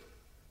sheep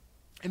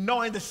and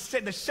knowing the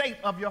shape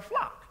of your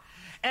flock.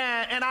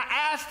 And I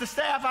asked the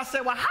staff, I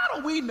said, well, how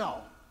do we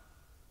know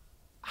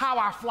how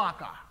our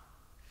flock are?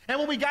 And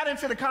when we got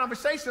into the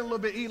conversation a little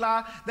bit,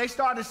 Eli, they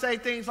started to say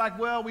things like,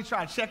 well, we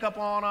try to check up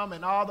on them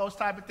and all those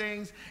type of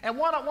things. And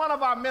one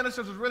of our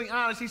ministers was really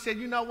honest. He said,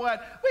 you know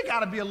what? We got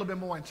to be a little bit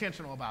more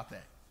intentional about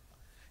that.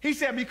 He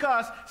said,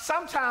 because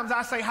sometimes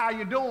I say, how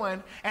you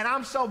doing? And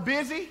I'm so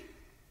busy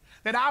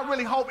that I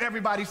really hope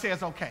everybody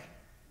says okay.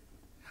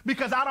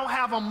 Because I don't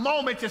have a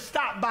moment to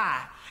stop by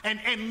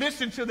and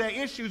listen to their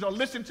issues or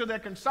listen to their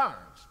concerns.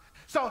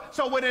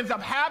 So what ends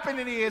up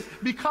happening is,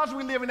 because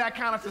we live in that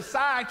kind of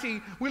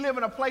society, we live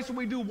in a place where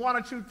we do one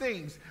or two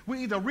things.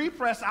 We either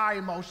repress our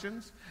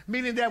emotions,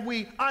 meaning that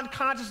we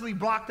unconsciously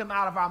block them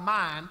out of our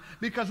mind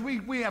because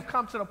we have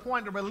come to the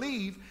point to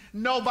believe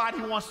nobody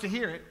wants to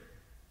hear it.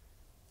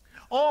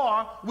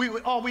 Or we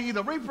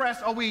either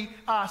repress or we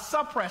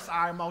suppress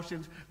our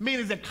emotions,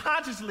 meaning that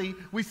consciously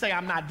we say,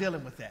 I'm not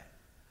dealing with that.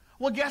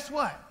 Well, guess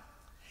what?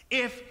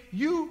 If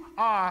you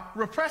are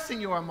repressing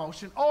your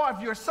emotion or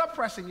if you're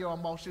suppressing your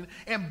emotion,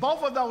 in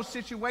both of those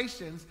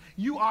situations,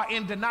 you are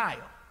in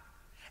denial.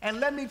 And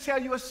let me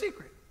tell you a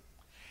secret.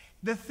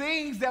 The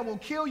things that will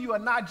kill you are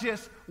not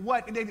just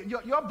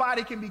your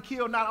body can be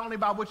killed not only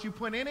by what you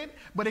put in it,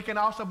 but it can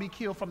also be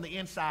killed from the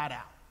inside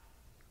out.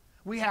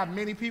 We have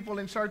many people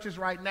in churches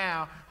right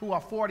now who are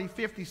 40,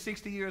 50,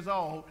 60 years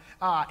old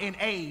in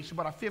age,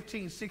 but are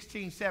 15,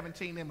 16,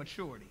 17 in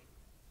maturity.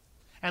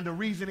 And the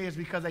reason is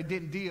because they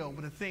didn't deal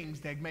with the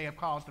things that may have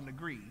caused them to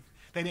grieve.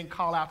 They didn't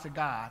call out to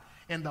God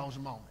in those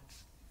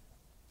moments.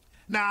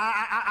 Now,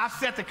 I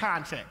set the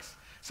context.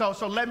 So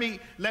let me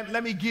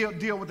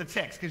deal with the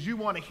text, because you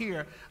want to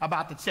hear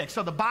about the text.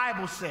 So the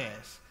Bible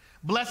says,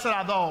 blessed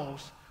are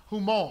those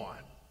who mourn,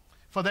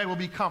 for they will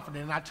be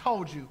comforted. And I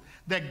told you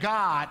that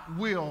God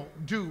will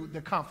do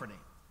the comforting.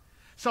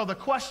 So the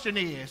question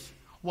is,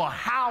 well,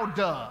 how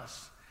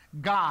does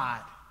God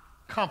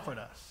comfort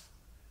us?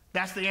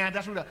 That's the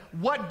answer.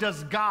 What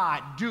does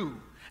God do?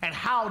 And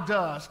how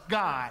does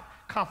God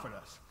comfort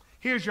us?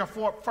 Here's your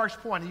first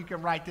point, and you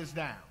can write this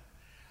down.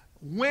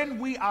 When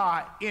we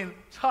are in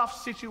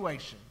tough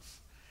situations,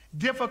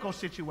 difficult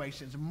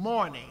situations,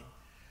 mourning,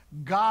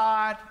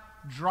 God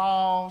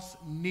draws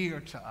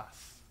near to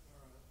us.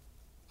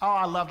 Oh,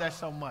 I love that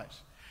so much.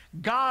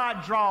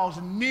 God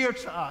draws near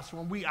to us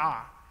when we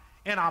are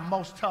in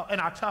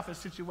our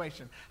toughest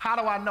situation. How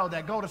do I know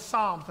that? Go to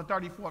Psalms, the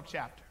 34th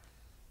chapter,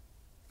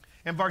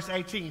 and verse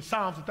 18.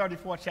 Psalms, the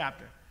 34th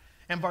chapter,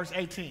 and verse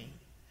 18.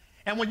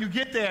 And when you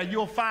get there,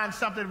 you'll find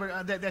something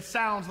that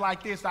sounds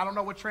like this. I don't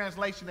know what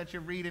translation that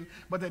you're reading,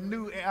 but the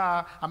New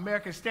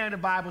American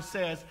Standard Bible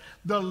says,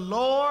 the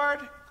Lord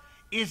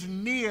is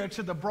near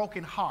to the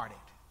brokenhearted,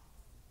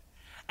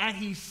 and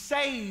he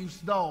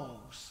saves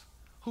those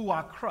who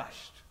are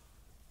crushed.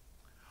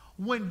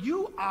 When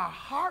you are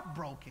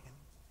heartbroken,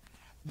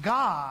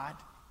 God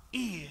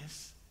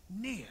is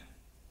near.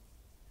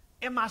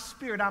 In my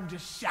spirit, I'm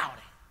just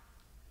shouting.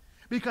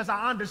 Because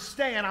I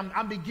understand,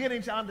 I'm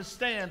beginning to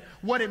understand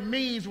what it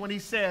means when he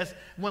says,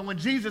 when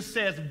Jesus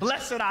says,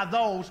 blessed are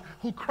those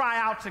who cry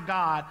out to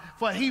God,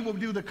 for he will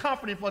do the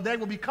comforting, for they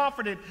will be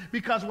comforted.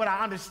 Because what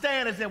I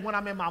understand is that when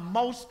I'm in my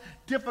most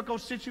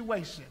difficult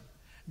situation,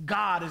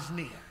 God is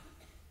near.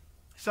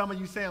 Some of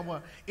you saying,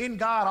 well, isn't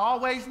God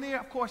always near?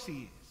 Of course he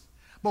is.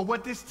 But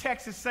what this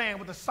text is saying,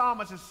 what the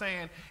psalmist is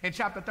saying in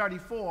chapter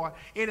 34,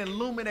 it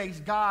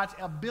illuminates God's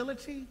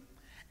ability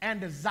and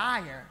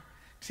desire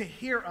to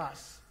hear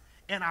us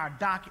in our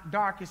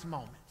darkest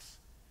moments.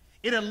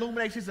 It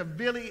illuminates his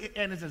ability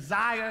and his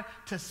desire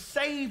to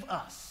save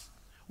us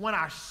when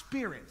our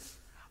spirits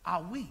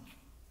are weak.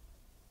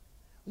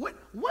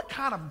 What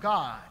kind of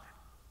God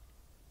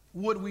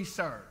would we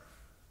serve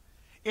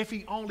if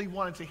he only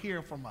wanted to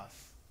hear from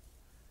us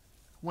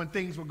when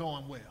things were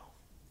going well?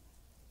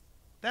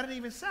 That doesn't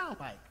even sound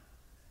like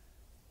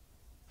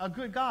a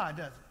good God,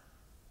 does it?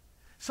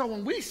 So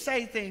when we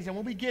say things and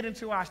when we get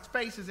into our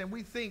spaces and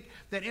we think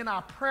that in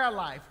our prayer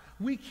life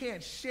we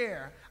can't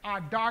share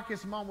our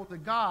darkest moment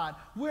with God,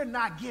 we're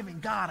not giving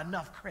God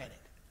enough credit.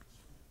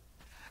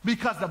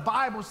 Because the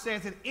Bible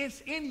says that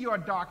it's in your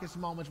darkest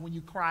moments when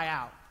you cry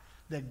out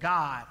that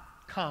God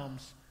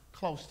comes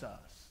close to us.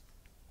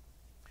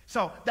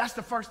 So that's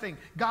the first thing.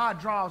 God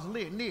draws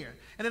near.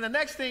 And then the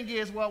next thing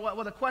is,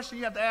 well, the question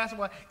you have to ask,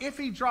 well, if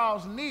he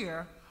draws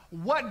near,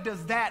 what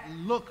does that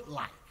look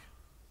like?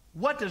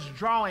 What does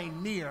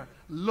drawing near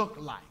look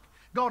like?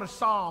 Go to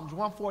Psalms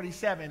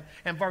 147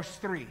 and verse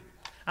 3.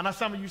 I know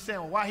some of you saying,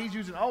 well, why he's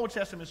using Old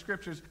Testament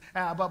scriptures,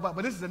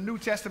 but this is a New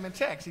Testament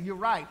text, and you're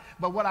right.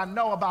 But what I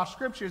know about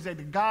scripture is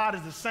that God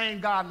is the same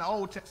God in the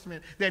Old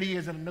Testament that he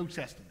is in the New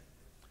Testament.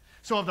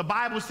 So if the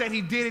Bible said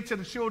he did it to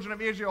the children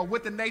of Israel,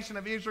 with the nation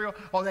of Israel,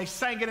 or they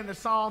sang it in the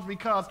Psalms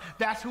because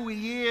that's who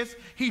he is,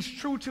 he's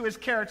true to his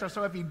character.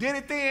 So if he did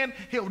it then,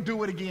 he'll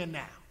do it again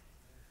now.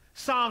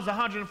 Psalms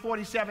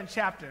 147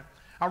 chapter,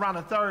 around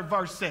the 3rd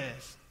verse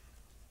says,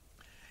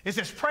 it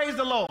says, praise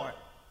the Lord,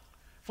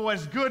 for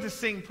it's good to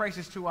sing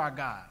praises to our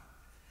God.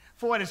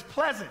 For it is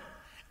pleasant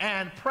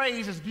and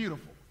praise is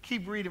beautiful.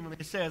 Keep reading with me.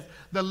 It says,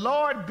 the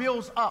Lord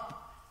builds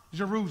up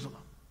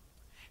Jerusalem.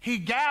 He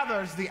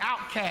gathers the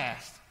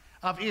outcast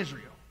of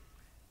Israel.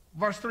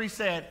 Verse 3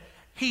 said,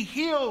 he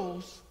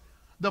heals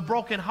the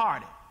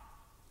brokenhearted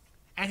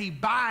and he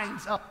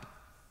binds up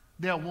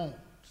their wounds.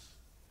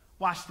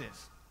 Watch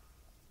this.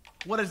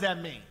 What does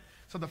that mean?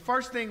 So the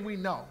first thing we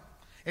know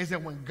is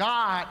that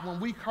when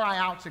we cry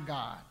out to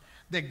God,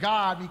 that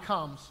God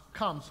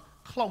comes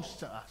close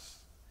to us.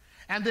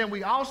 And then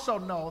we also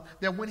know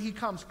that when he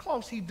comes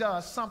close, he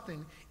does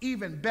something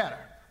even better.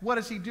 What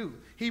does he do?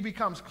 He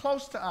becomes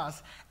close to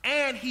us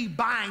and he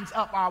binds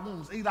up our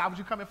wounds. Eli, would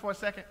you come in for a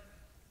second?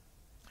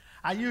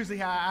 I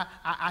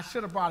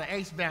should have brought an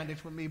ace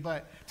bandage with me,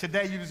 but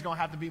today you're just going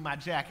to have to be my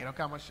jacket.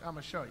 Okay, I'm going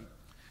to show you.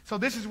 So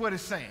this is what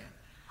it's saying.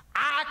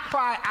 I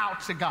cry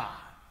out to God.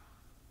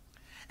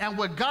 And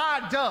what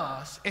God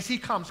does is he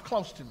comes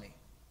close to me.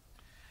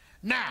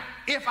 Now,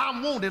 if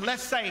I'm wounded,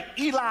 let's say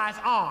Eli's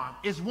arm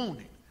is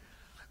wounded,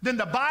 then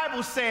the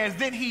Bible says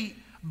then he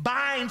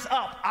binds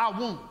up our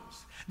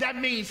wounds. That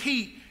means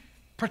he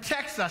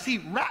protects us. He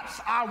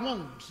wraps our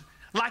wounds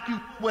like you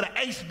with an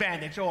ace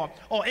bandage or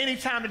any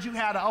time that you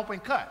had an open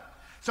cut.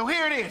 So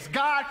here it is.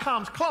 God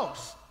comes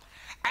close,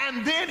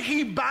 and then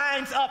he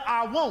binds up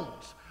our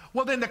wounds.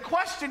 Well, then the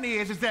question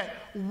is that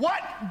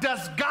what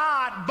does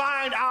God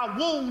bind our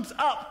wounds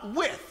up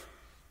with?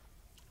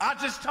 I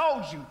just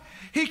told you.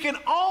 He can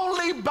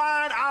only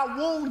bind our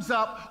wounds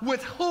up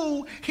with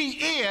who he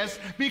is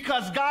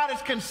because God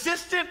is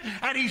consistent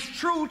and he's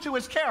true to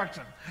his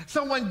character.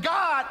 So when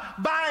God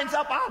binds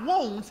up our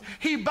wounds,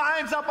 he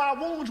binds up our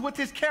wounds with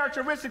his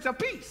characteristics of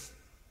peace.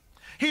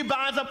 He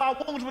binds up our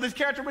wounds with his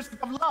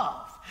characteristics of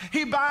love.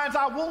 He binds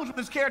our wounds with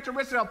his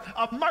characteristics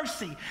of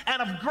mercy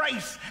and of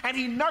grace, and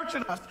he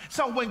nurtured us.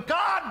 So when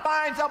God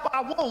binds up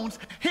our wounds,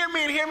 hear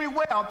me and hear me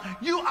well,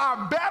 you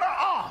are better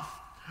off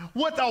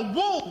with a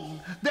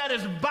wound that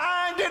is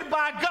binded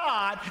by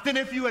God than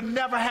if you had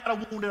never had a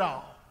wound at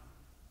all.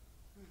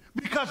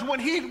 Because when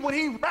he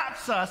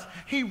wraps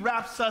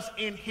us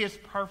in his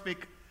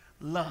perfect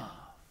love.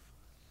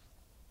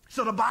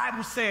 So the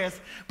Bible says,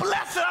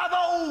 blessed are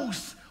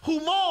those who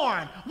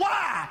mourn.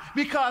 Why?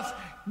 Because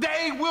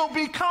they will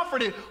be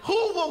comforted.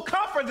 Who will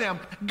comfort them?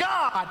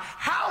 God.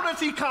 How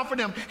does he comfort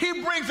them?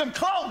 He brings them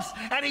close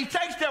and he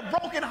takes their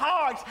broken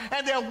hearts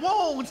and their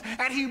wounds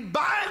and he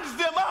binds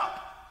them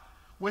up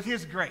with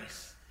his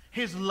grace,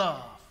 his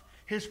love,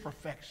 his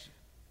perfection.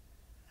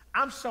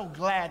 I'm so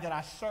glad that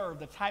I serve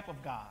the type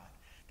of God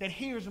that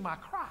hears my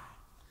cry.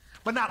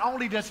 But not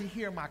only does he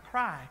hear my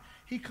cry,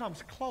 he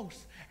comes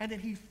close and then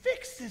he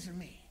fixes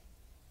me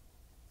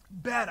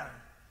better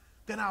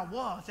than I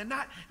was. And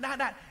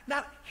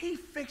not he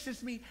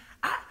fixes me.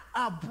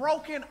 A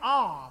broken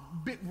arm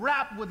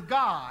wrapped with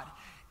God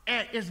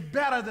and is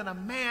better than a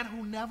man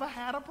who never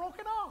had a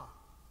broken arm.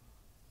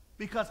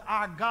 Because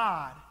our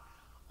God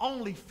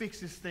only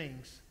fixes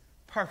things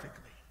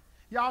perfectly.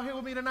 Y'all here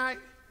with me tonight?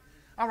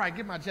 All right,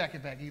 get my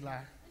jacket back, Eli.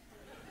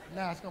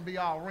 Now it's going to be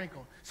all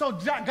wrinkled. So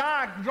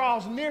God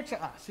draws near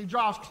to us. He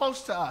draws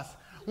close to us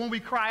when we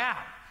cry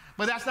out.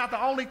 But that's not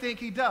the only thing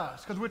he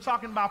does, because we're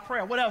talking about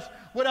prayer. What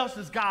else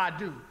does God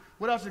do?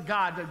 What else does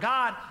God do?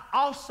 God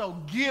also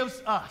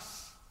gives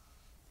us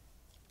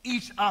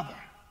each other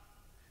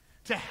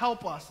to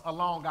help us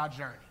along our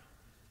journey.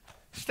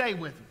 Stay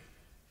with me.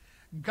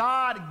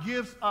 God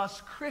gives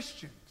us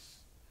Christians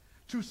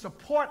to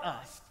support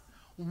us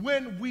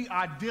when we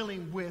are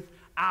dealing with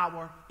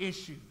our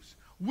issues.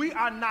 We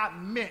are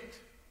not meant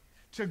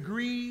to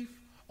grieve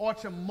or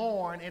to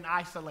mourn in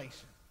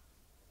isolation.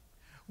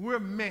 We're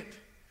meant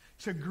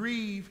to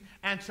grieve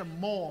and to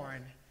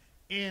mourn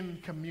in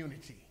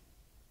community.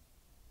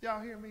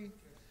 Y'all hear me?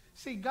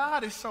 See,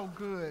 God is so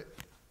good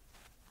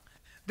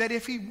that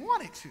if he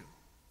wanted to,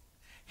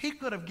 he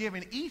could have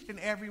given each and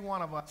every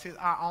one of us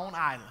our own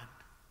island.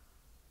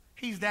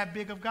 He's that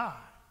big of God.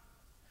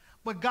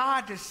 But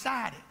God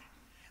decided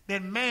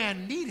that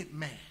man needed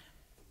man.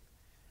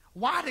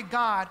 Why did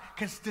God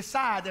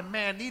decide that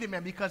man needed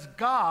man? Because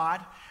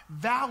God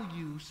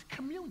values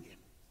communion.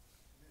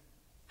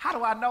 How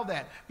do I know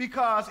that?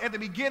 Because at the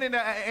beginning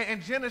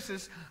in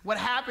Genesis, what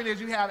happened is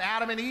you have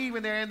Adam and Eve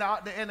and they're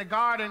in the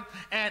garden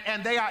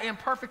and they are in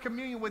perfect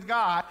communion with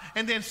God,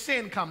 and then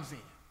sin comes in.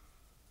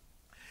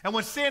 And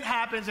when sin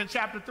happens in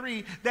chapter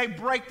 3, they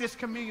break this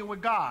communion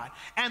with God.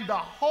 And the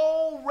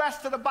whole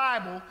rest of the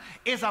Bible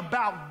is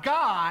about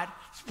God's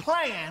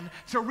plan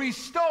to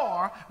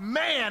restore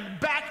man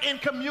back in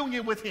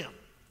communion with him.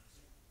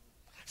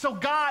 So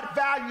God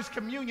values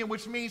communion,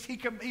 which means he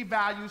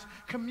values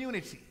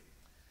community.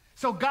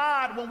 So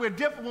God, when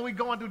we're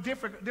going through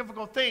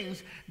difficult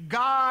things,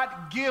 God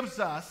gives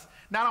us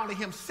not only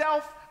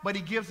himself, but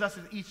he gives us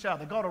each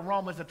other. Go to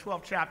Romans, the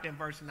 12th chapter, and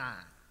verse 9.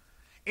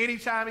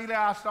 Anytime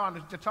Eli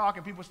started to talk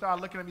and people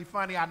start looking at me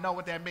funny, I know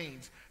what that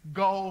means.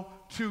 Go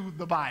to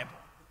the Bible.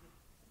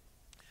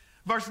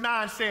 Verse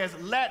 9 says,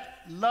 let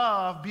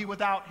love be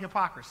without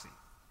hypocrisy.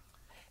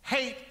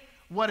 Hate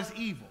what is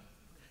evil.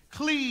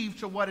 Cleave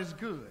to what is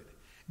good.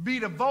 Be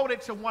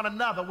devoted to one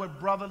another with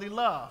brotherly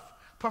love.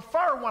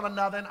 Prefer one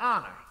another in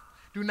honor.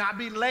 Do not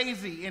be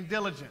lazy in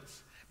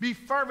diligence. Be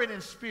fervent in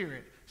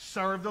spirit.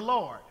 Serve the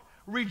Lord.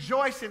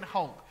 Rejoice in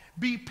hope.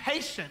 Be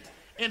patient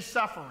in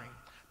suffering.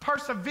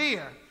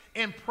 Persevere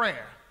in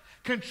prayer.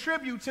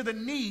 Contribute to the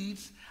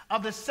needs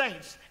of the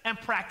saints and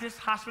practice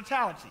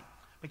hospitality.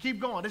 But keep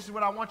going. This is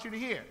what I want you to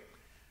hear.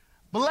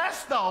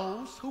 Bless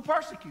those who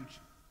persecute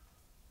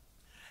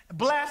you.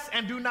 Bless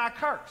and do not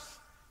curse.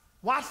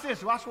 Watch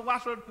this. Watch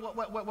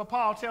what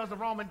Paul tells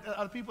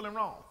the people in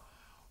Rome.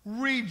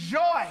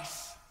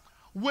 Rejoice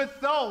with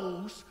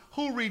those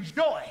who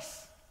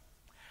rejoice,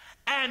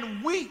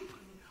 and weep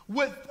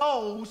with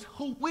those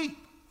who weep.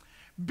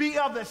 Be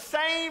of the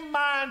same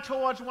mind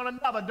towards one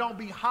another. Don't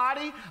be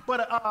haughty,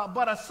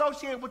 but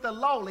associate with the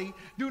lowly.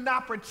 Do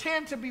not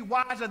pretend to be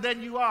wiser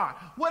than you are.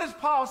 What does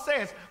Paul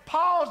say?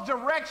 Paul's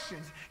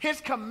directions, his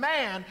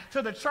command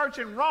to the church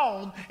in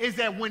Rome is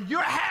that when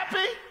you're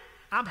happy,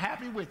 I'm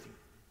happy with you.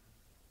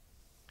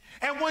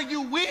 And when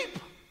you weep,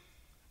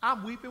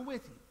 I'm weeping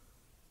with you.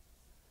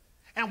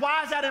 And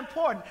why is that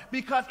important?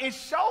 Because it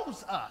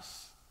shows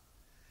us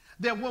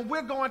that when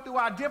we're going through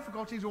our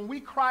difficulties, when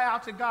we cry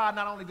out to God,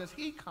 not only does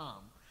he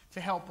come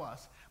to help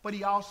us, but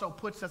he also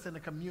puts us in a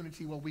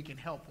community where we can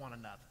help one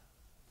another.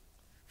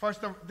 1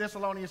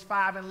 Thessalonians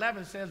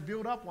 5:11 says,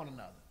 build up one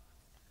another.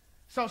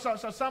 So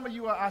some of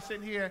you are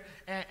sitting here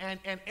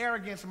and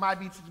arrogance might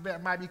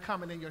be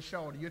coming in your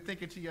shoulder. You're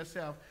thinking to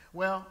yourself,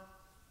 well,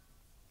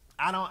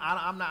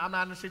 I'm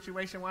not in a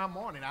situation where I'm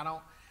mourning.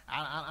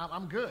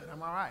 I'm good.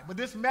 I'm all right. But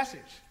this message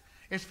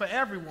is for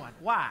everyone.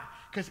 Why?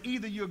 Because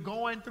either you're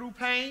going through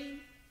pain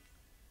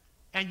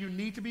and you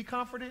need to be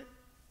comforted,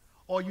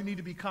 or you need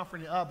to be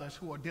comforting others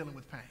who are dealing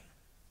with pain.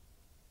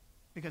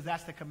 Because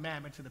that's the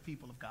commandment to the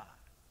people of God.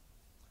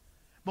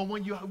 But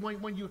when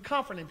you're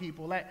comforting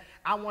people,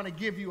 I want to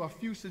give you a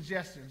few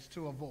suggestions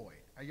to avoid.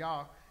 Are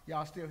y'all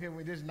still hearing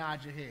me? Just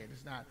nod your head.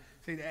 It's not.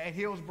 See, at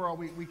Hillsboro,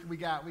 we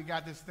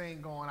got this thing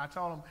going. I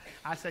told them,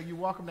 I said, you're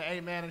welcome to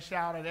amen and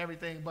shout and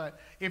everything, but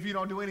if you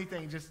don't do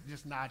anything,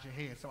 just nod your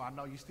head so I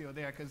know you're still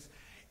there. Because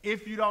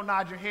if you don't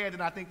nod your head,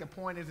 then I think the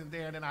point isn't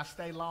there, then I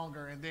stay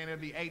longer, and then it'll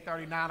be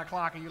 8:30, 9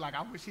 o'clock, and you're like,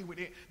 I wish he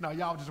would. No,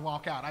 y'all just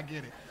walk out. I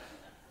get it.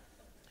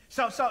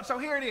 So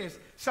here it is.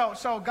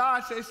 So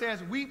God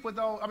says,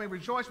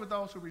 rejoice with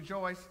those who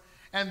rejoice,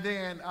 and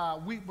then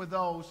weep with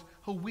those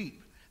who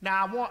weep.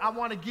 Now, I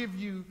want to give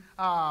you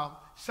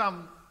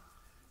some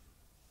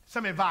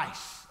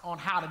advice on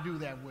how to do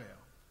that well.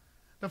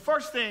 The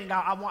first thing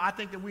I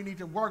think that we need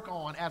to work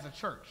on as a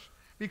church,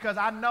 because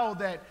I know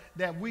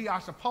that we are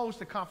supposed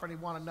to comfort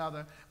one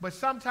another, but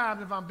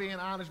sometimes, if I'm being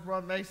honest,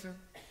 Brother Mason,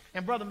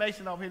 and Brother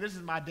Mason over here, this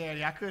is my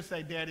daddy. I could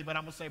say daddy, but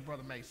I'm going to say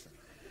Brother Mason.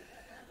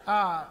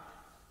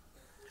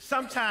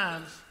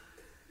 Sometimes,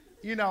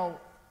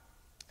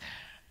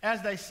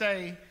 as they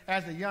say,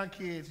 as the young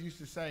kids used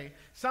to say,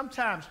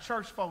 sometimes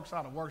church folks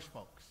are the worst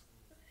folks.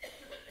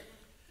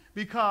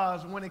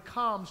 Because when it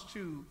comes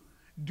to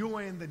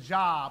doing the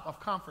job of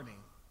comforting,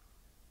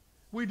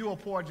 We do a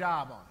poor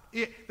job on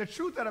it. The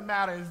truth of the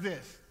matter is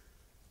this.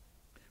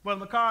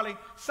 Brother McCarley,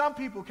 some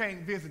people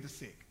can't visit the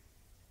sick.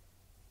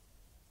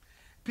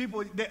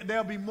 People,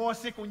 they'll be more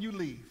sick when you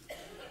leave.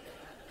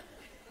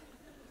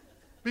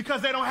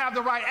 Because they don't have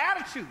the right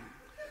attitude.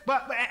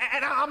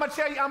 And I'm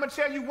gonna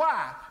tell you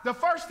why. The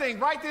first thing,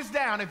 write this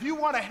down. If you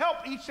want to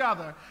help each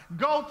other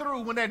go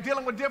through when they're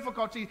dealing with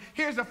difficulty,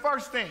 here's the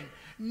first thing.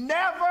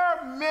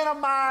 Never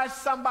minimize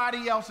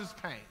somebody else's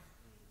pain.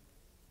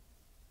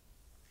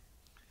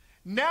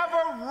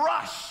 Never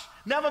rush.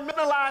 Never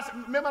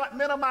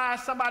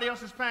minimize somebody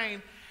else's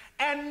pain.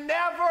 And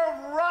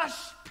never rush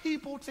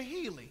people to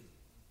healing.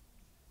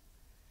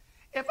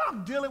 If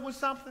I'm dealing with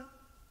something,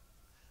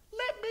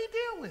 let me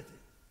deal with it.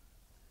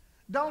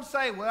 Don't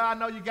say, well, I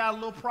know you got a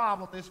little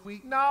problem this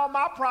week. No,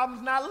 my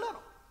problem's not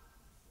little.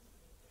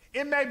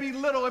 It may be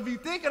little if you're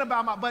thinking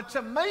about but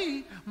to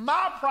me,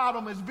 my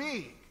problem is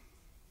big.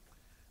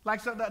 Like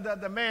so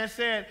the man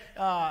said,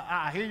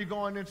 I hear you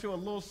going into a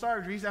little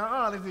surgery. He said,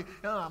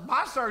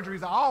 my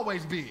surgeries are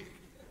always big.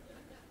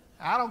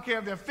 I don't care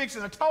if they're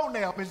fixing a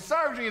toenail, but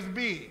surgery is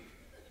big.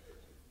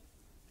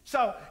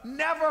 So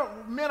never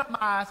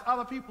minimize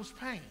other people's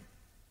pain.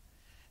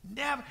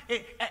 Never.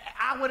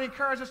 I would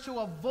encourage us to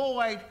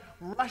avoid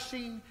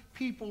rushing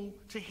people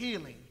to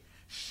healing.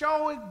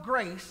 Show it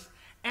grace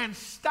and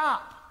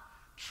stop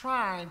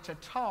trying to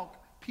talk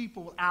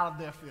people out of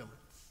their feelings.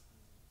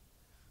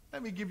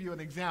 Let me give you an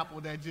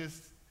example that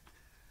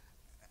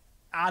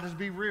I'll just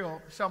be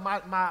real. So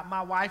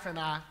my wife and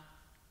I,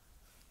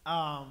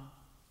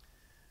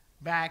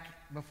 back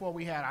before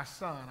we had our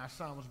son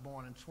was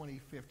born in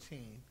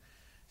 2015.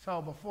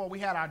 So before we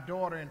had our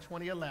daughter in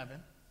 2011,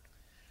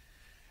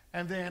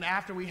 and then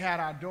after we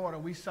had our daughter,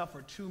 we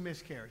suffered 2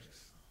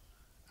 miscarriages.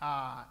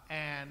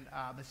 And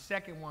the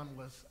second one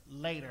was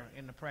later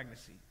in the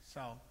pregnancy.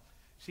 So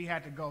she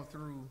had to go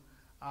through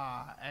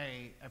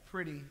a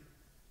pretty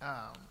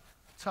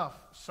tough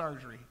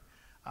surgery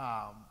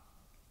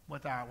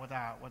with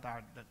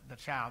the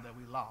child that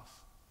we lost.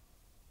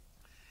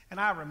 And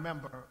I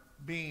remember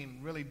being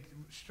really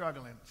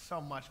struggling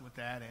so much with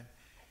that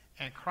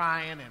and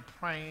crying and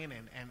praying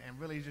and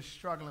really just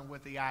struggling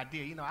with the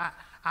idea. You know,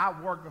 I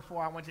worked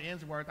before I went to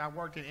Innsworth. I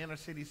worked in inner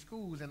city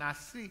schools, and I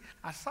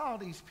saw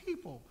these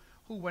people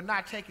who were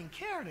not taking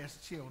care of their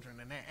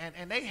children,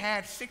 and they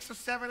had 6 or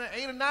 7 or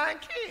 8 or 9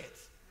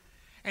 kids.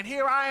 And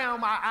here I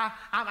am.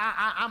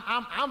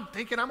 I'm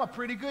thinking I'm a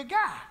pretty good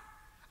guy.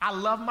 I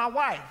love my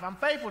wife. I'm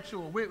faithful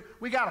to her.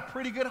 We got a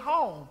pretty good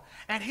home,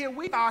 and here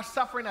we are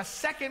suffering a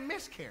second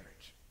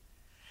miscarriage.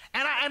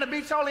 And to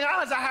be totally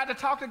honest, I had to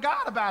talk to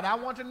God about it. I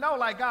want to know,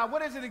 like, God,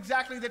 what is it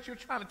exactly that you're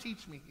trying to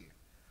teach me here?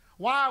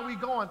 Why are we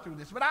going through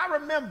this? But I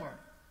remember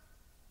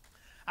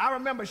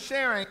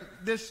sharing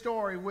this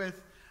story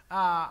with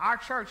our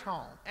church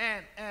home.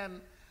 And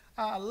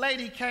a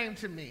lady came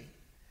to me,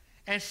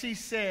 and she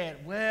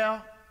said,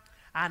 well,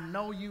 I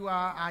know you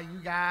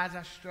guys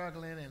are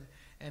struggling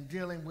and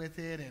dealing with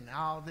it and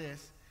all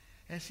this.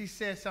 And she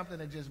said something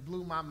that just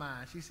blew my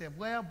mind. She said,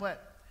 well,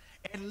 but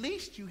at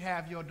least you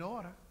have your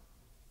daughter.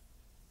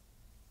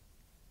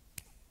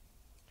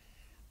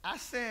 I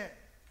said,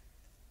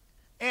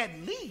 at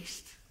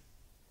least?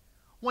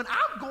 When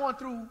I'm going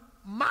through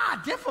my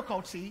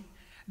difficulty,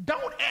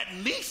 don't at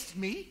least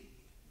me.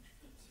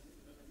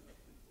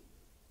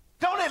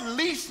 Don't at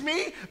least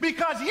me,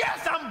 because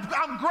yes,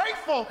 I'm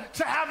grateful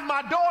to have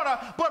my daughter,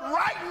 but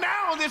right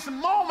now, this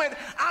moment,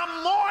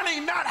 I'm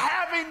mourning not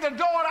having the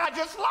daughter I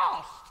just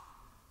lost.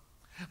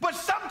 But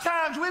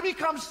sometimes we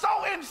become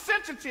so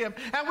insensitive,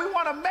 and we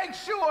want to make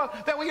sure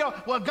that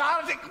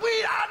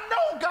I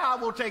know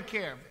God will take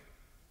care of it.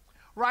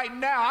 Right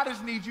now, I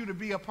just need you to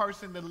be a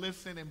person to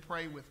listen and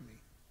pray with me.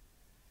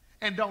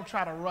 And don't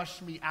try to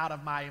rush me out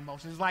of my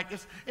emotions.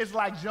 It's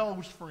like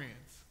Job's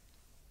friends.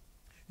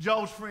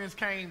 Job's friends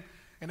came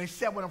and they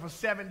sat with him for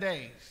 7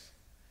 days,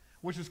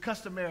 which was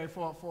customary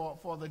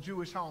for the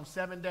Jewish home.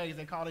 7 days,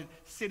 they called it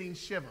sitting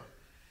shiva.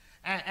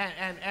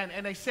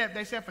 And they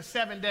sat for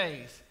 7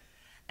 days.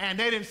 And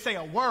they didn't say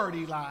a word,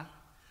 Eli.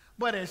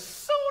 But as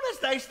soon as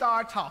they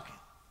started talking,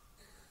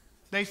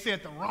 they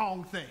said the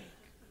wrong thing.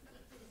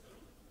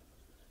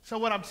 So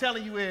what I'm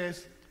telling you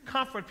is,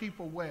 comfort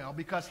people well,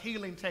 because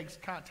healing takes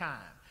time.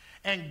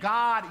 And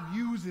God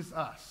uses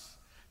us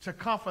to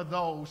comfort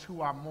those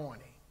who are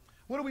mourning.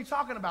 What are we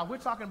talking about? We're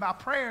talking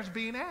about prayers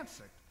being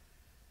answered.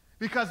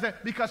 Because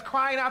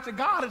crying out to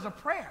God is a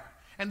prayer.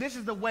 And this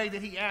is the way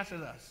that he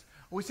answers us.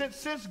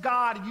 Since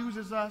God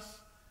uses us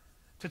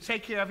to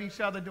take care of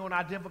each other during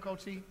our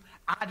difficulty,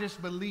 I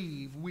just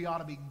believe we ought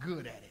to be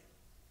good at it.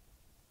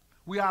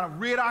 We ought to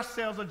rid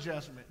ourselves of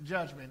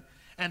judgment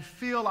and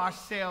fill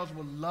ourselves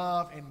with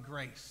love and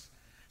grace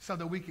so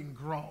that we can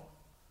grow.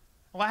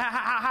 Well,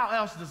 how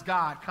else does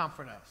God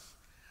comfort us?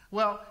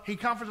 Well, he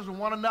comforts us with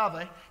one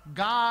another.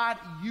 God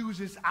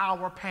uses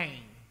our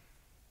pain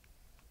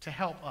to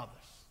help others.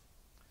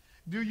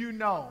 Do you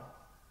know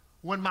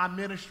when my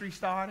ministry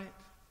started?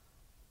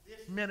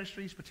 This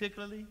ministries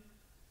particularly,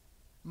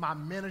 my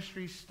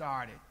ministry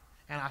started,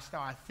 and I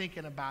started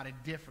thinking about it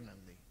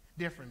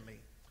differently.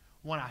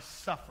 when I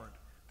suffered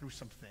through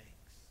some things.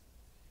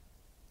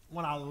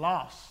 When I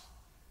lost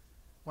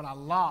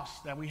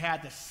that we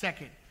had the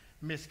second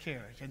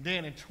miscarriage. And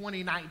then in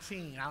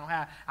 2019,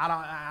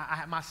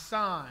 my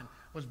son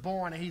was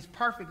born, and he's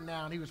perfect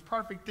now, and he was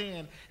perfect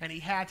then, and he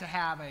had to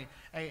have a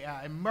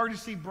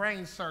emergency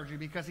brain surgery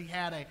because he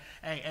had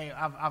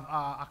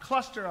a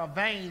cluster of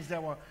veins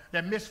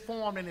that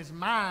misformed in his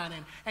mind.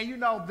 And you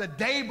know, the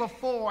day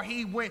before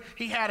he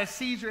had a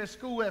seizure at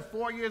school at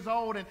 4 years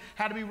old and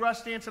had to be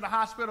rushed into the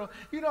hospital.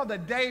 You know, the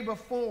day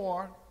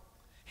before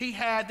he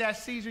had that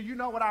seizure, you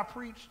know what I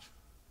preached?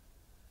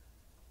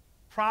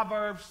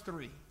 Proverbs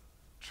 3,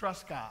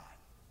 trust God.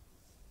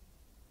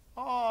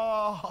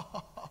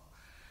 Oh,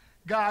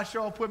 God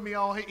sure put me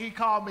on. He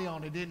called me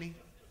on it, didn't he?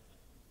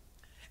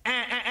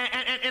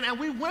 And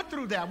we went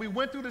through that. We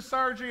went through the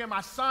surgery, and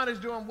my son is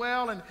doing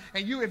well. And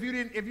you, if you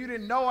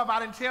didn't know, if I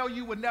didn't tell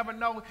you, would never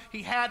know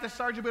he had the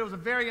surgery. But it was a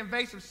very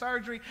invasive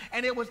surgery.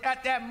 And it was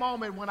at that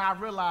moment when I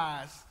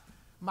realized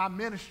my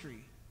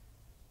ministry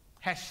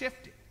has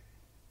shifted.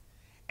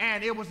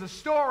 And it was the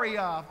story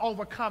of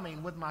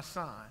overcoming with my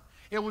son.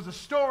 It was a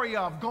story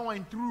of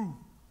going through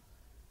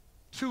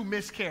 2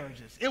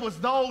 miscarriages. It was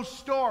those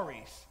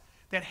stories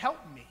that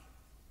helped me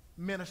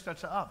minister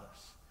to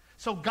others.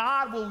 So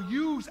God will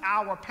use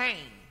our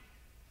pain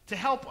to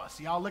help us.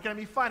 Y'all looking at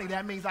me funny.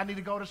 That means I need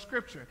to go to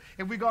Scripture.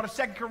 If we go to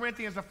 2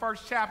 Corinthians, the 1st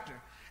chapter,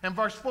 and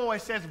verse 4,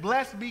 it says,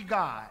 blessed be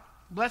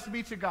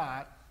to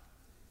God,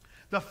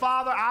 the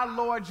Father, our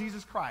Lord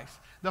Jesus Christ,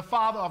 the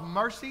Father of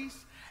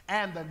mercies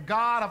and the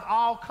God of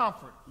all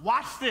comfort.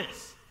 Watch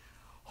this.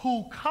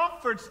 Who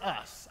comforts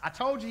us. I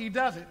told you he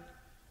does it.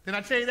 Didn't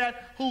I tell you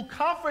that? Who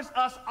comforts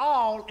us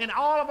all in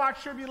all of our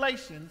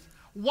tribulations.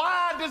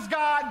 Why does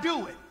God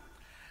do it?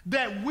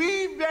 That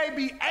we may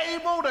be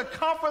able to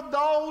comfort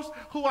those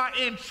who are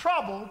in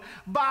trouble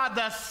by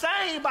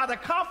the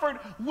comfort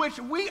which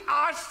we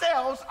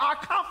ourselves are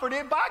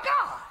comforted by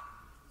God.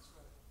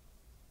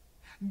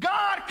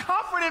 God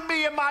comforted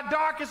me in my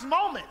darkest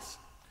moments.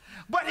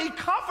 But he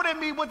comforted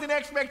me with an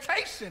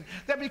expectation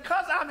that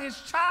because I'm his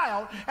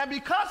child, and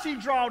because he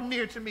drawed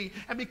near to me,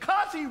 and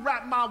because he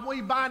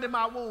binded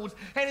my wounds,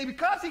 and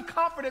because he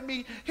comforted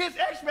me, his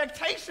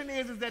expectation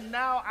is that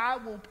now I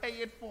will pay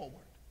it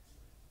forward.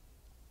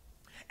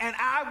 And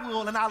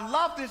I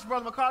love this,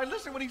 Brother McCarty.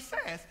 Listen what he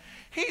says.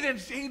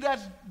 He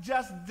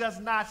does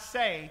not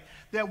say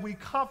that we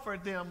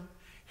comfort them.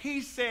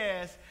 He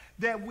says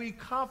that we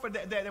comfort,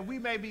 that we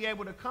may be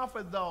able to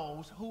comfort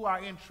those who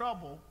are in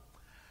trouble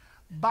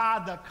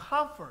by the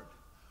comfort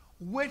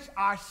which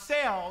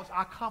ourselves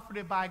are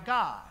comforted by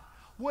God.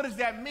 What does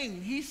that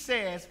mean? He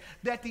says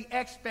that the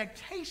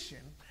expectation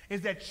is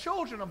that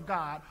children of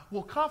God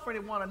will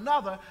comfort one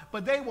another,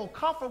 but they will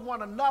comfort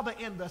one another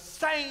in the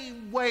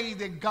same way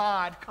that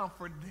God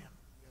comforted them.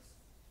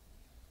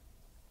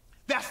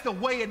 That's the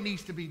way it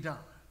needs to be done.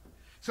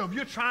 So if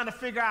you're trying to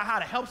figure out how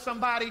to help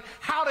somebody,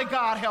 how did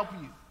God help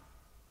you?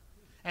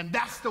 And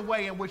that's the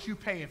way in which you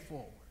pay it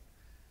forward.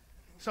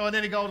 So and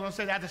then he goes on to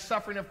say that the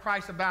suffering of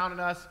Christ abound in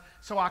us,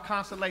 so our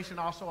consolation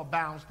also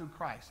abounds through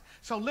Christ.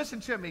 So listen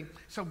to me.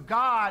 So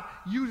God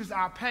uses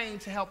our pain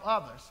to help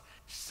others.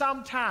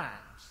 Sometimes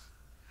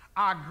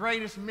our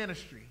greatest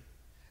ministry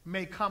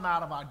may come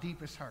out of our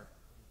deepest hurt.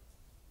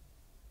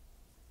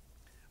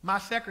 My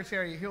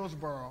secretary at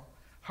Hillsborough,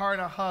 her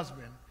and her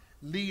husband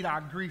lead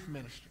our grief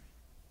ministry.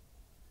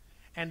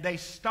 And they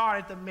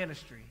started the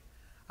ministry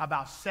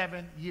about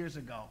 7 years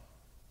ago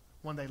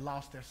when they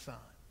lost their son.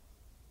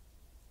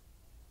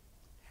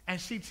 And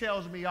she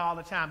tells me all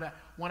the time that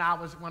when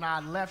I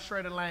left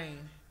Schrader Lane,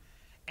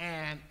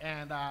 and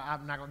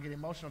I'm not going to get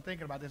emotional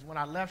thinking about this. When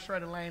I left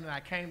Schrader Lane and I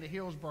came to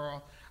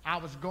Hillsborough, I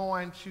was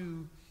going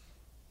to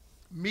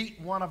meet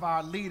one of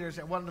the leaders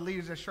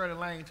at Schrader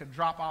Lane to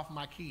drop off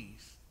my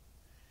keys.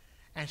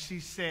 And she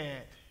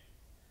said,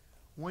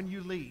 when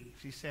you leave,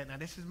 she said, now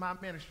this is my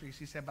ministry.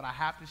 She said, but I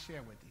have to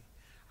share with you.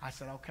 I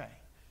said, okay.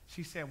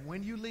 She said,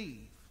 when you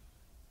leave,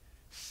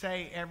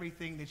 say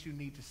everything that you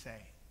need to say,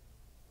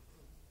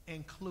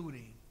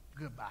 including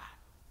goodbye.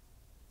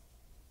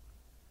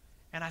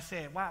 And I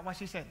said, why?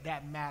 She said,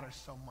 that matters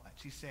so much.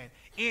 She said,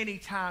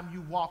 anytime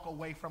you walk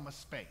away from a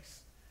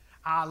space,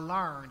 I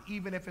learned,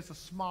 even if it's a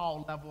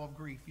small level of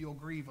grief, you'll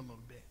grieve a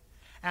little bit.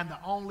 And the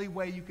only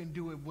way you can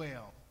do it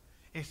well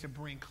is to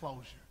bring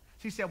closure.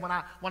 She said, when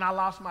I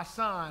lost my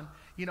son,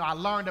 I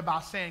learned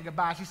about saying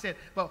goodbye. She said,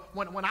 but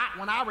when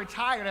I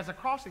retired as a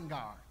crossing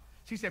guard,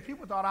 she said,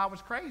 people thought I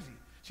was crazy.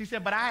 She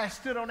said, but I had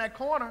stood on that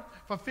corner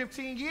for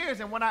 15 years,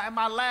 and in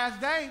my last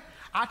day,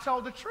 I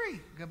told the tree,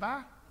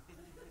 goodbye.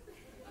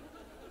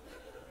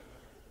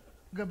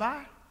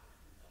 Goodbye.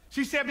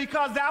 She said,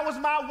 because that was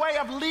my way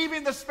of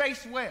leaving the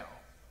space well.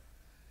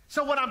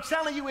 So what I'm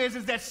telling you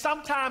is that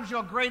sometimes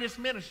your greatest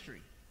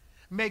ministry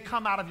may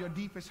come out of your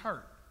deepest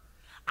hurt.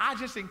 I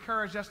just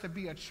encourage us to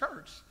be a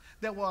church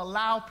that will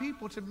allow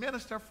people to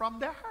minister from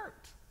their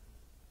hurt.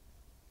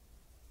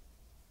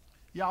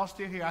 Y'all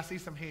still here? I see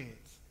some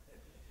heads.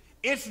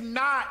 It's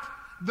not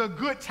the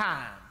good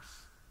times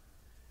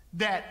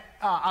that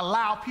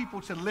allow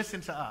people to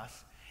listen to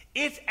us.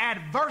 It's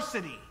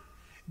adversity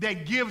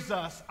that gives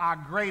us our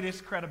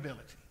greatest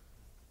credibility.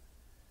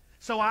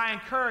 So I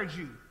encourage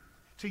you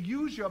to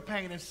use your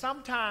pain, and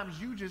sometimes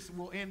you just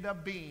will end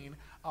up being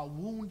a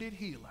wounded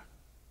healer.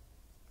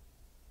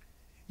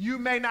 You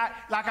may not,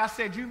 like I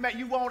said, you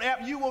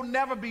will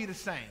never be the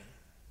same,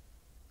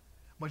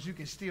 but you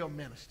can still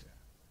minister.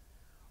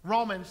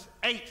 Romans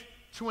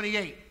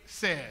 8:28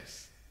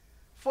 says,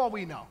 "For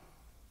we know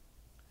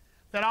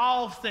that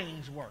all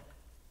things work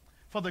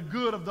for the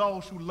good of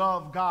those who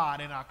love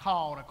God and are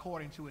called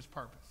according to his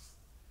purpose."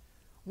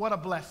 What a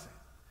blessing.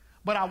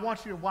 But I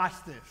want you to watch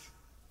this.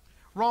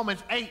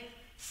 Romans 8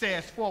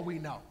 says, "For we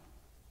know."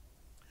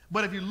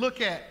 But if you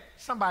look at,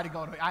 somebody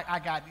go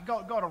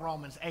to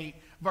Romans 8,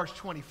 verse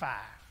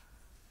 25.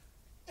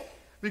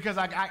 Because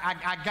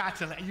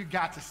you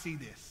got to see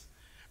this.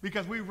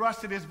 Because we rush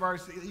to this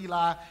verse,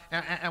 Eli,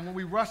 and when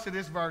we rush to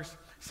this verse,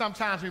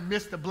 sometimes we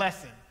miss the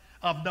blessing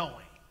of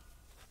knowing.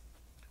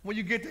 When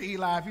you get to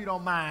Eli, if you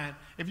don't mind,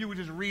 if you would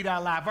just read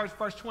out loud,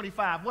 verse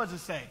 25, what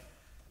does it say?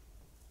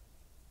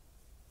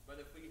 But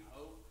if we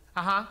hope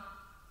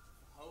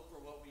for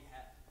what we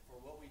have, for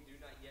what we do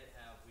not yet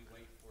have, we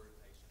wait for it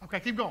patiently. Okay,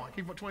 keep going.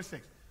 Keep going,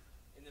 26.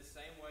 In the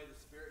same way, the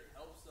Spirit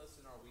helps us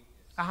in our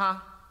weakness.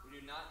 We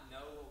do not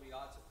know what we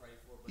ought to pray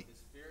for, but the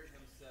Spirit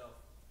himself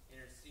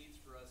intercedes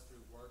for us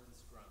through words and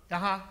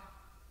groans.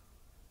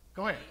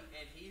 Go ahead.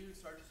 And he who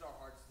searches our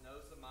hearts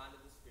knows the mind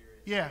of the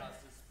Spirit. Yeah.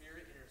 Because the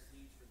Spirit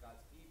intercedes for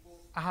God's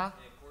people in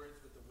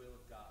accordance with the will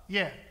of God.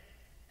 Yeah.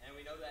 And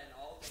we know that in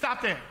all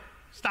things.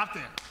 Stop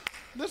there.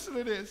 Listen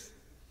to this.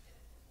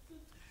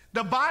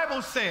 The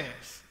Bible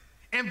says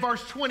in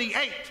verse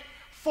 28,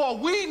 "For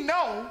we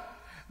know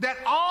that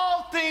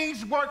all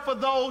things work for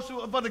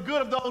the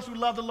good of those who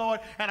love the Lord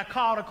and are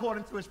called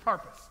according to his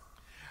purpose."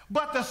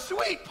 But the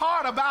sweet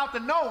part about the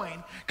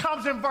knowing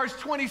comes in verse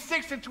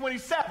 26 and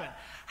 27.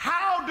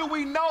 How do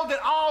we know that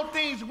all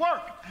things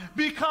work?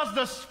 Because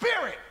the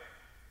Spirit,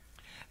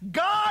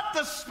 God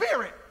the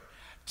Spirit,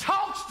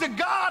 talks to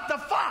God the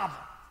Father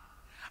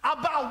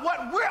about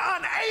what we're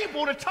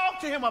unable to talk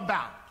to him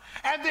about.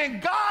 And then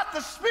God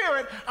the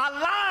Spirit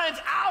aligns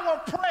our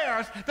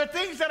prayers, the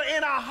things that are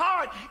in our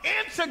heart,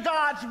 into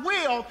God's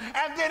will,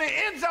 and then it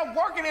ends up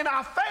working in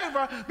our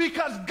favor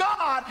because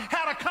God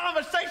had a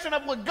conversation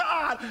with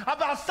God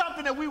about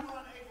something that we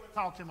weren't able to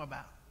talk to him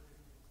about.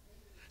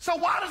 So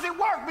why does it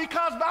work?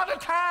 Because by the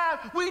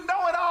time we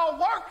know it all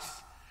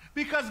works,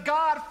 because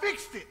God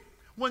fixed it.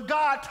 When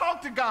God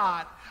talked to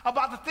God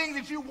about the things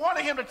that you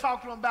wanted him to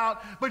talk to him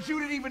about, but you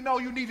didn't even know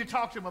you needed to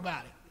talk to him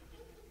about it.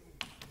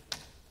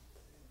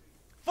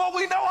 For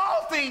we know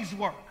all things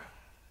work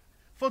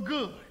for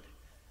good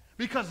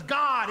because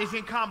God is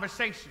in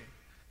conversation.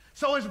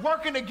 So it's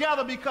working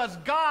together because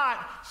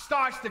God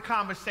starts the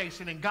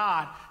conversation and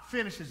God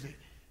finishes it.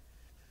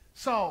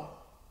 So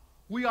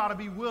we ought to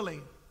be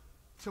willing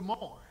to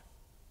mourn,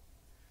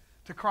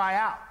 to cry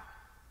out,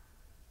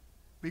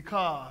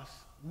 because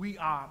we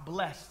are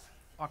blessed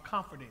or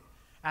comforted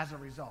as a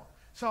result.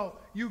 So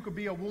you could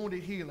be a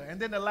wounded healer. And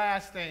then the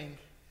last thing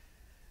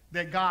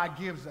that God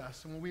gives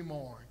us when we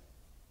mourn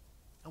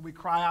and we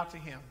cry out to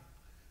him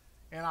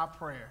in our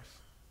prayers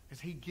is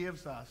he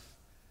gives us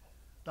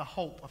the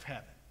hope of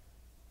heaven.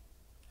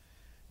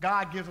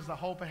 God gives us the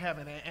hope of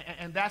heaven.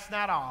 And that's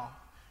not all.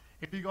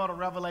 If you go to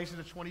Revelation,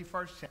 the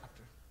 21st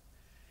chapter,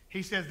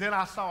 he says, "Then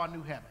I saw a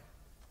new heaven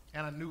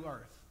and a new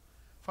earth.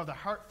 For the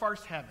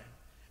first heaven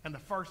and the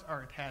first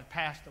earth had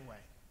passed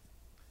away,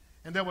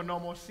 and there were no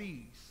more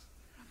seas.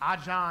 I,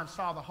 John,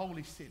 saw the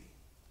holy city,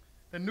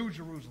 the new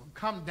Jerusalem,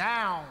 come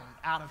down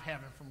out of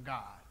heaven from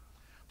God,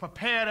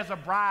 prepared as a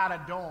bride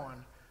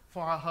adorned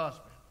for her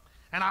husband.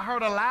 And I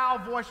heard a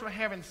loud voice from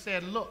heaven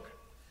said, 'Look,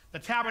 the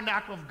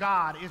tabernacle of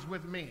God is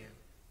with men,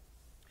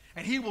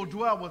 and he will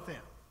dwell with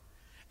them,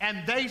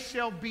 and they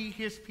shall be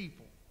his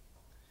people.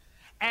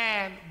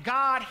 And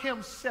God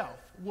himself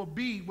will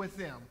be with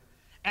them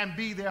and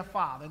be their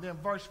father.'" And then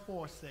verse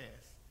 4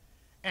 says,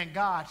 "And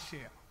God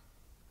shall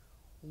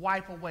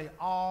wipe away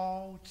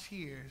all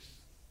tears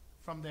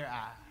from their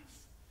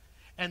eyes,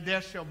 and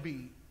there shall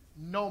be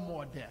no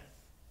more death,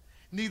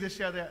 neither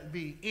shall there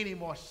be any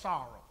more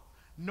sorrow,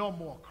 no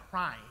more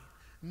crying,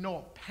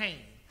 nor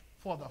pain,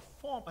 for the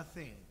former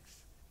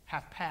things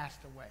have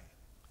passed away."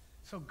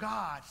 So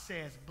God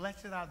says,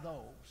 blessed are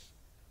those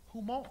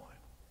who mourn,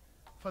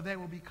 for they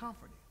will be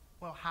comforted.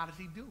 Well, how does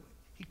he do it?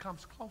 He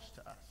comes close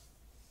to us,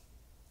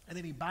 and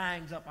then he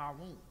binds up our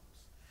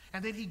wounds,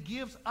 and then he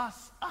gives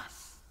us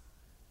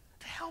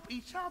to help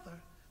each other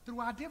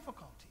through our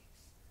difficulties.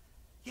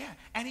 Yeah,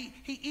 and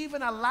he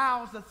even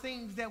allows the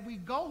things that we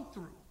go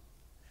through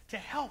to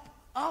help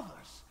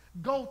others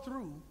go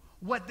through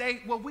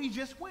what we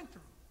just went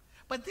through.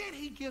 But then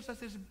he gives us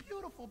this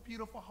beautiful,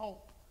 beautiful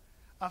hope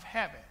of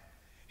heaven.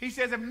 He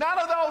says, if none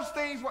of those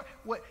things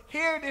were,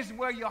 here it is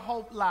where your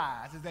hope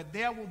lies, is that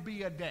there will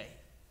be a day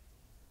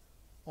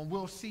when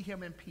we'll see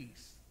him in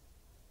peace,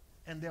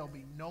 and there'll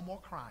be no more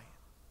crying,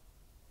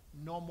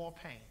 no more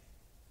pain,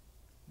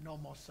 no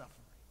more suffering.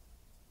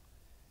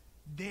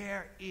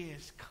 There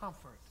is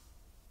comfort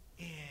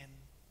in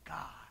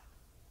God.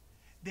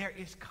 There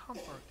is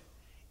comfort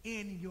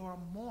in your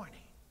mourning.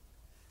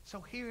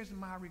 So here's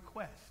my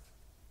request.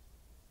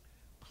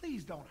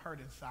 Please don't hurt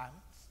in silence.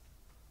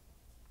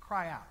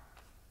 Cry out.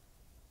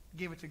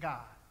 Give it to God.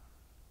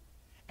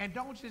 And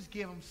don't just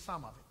give him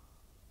some of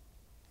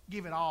it.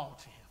 Give it all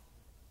to him.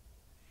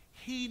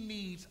 He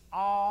needs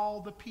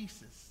all the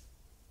pieces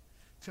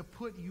to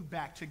put you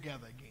back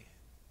together again.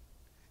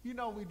 You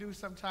know we do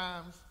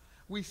sometimes.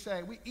 We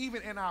say,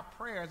 even in our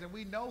prayers, and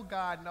we know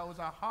God knows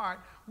our heart,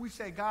 we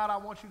say, God, I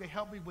want you to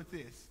help me with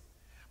this.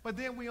 But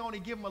then we only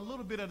give him a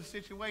little bit of the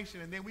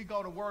situation, and then we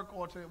go to work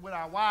or with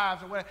our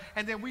wives or whatever,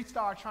 and then we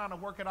start trying to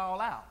work it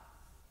all out.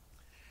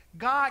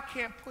 God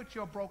can't put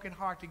your broken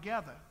heart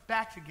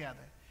back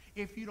together,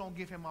 if you don't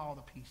give him all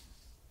the pieces.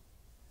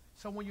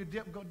 So when you're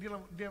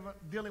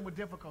dealing with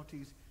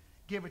difficulties,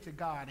 give it to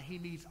God, and he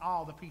needs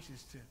all the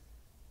pieces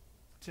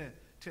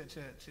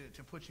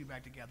to put you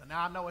back together.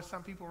 Now, I know it's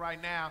some people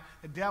right now,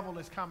 the devil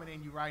is coming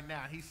in you right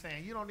now, and he's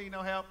saying, you don't need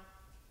no help.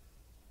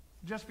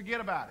 Just forget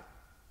about it.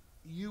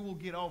 You will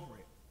get over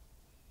it.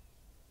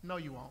 No,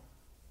 you won't.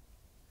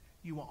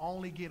 You will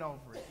only get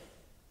over it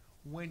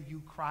when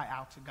you cry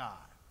out to God,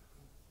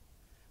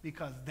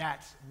 because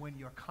that's when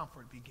your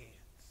comfort begins.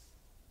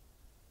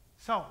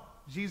 So,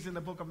 Jesus in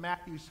the book of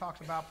Matthew talks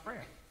about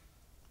prayer.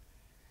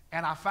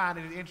 And I find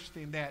it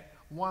interesting that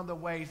one of the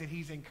ways that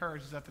he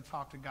encourages us to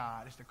talk to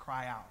God is to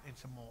cry out and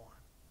to mourn.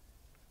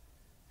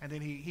 And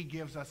then he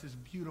gives us this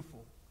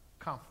beautiful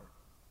comfort.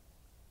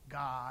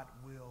 God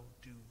will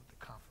do the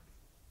comforting.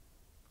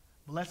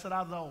 Blessed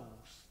are those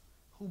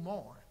who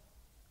mourn,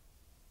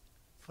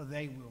 for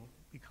they will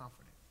be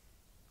comforted.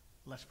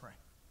 Let's pray.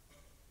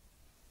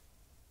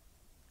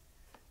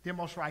 Dear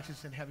most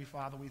righteous and heavenly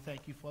Father, we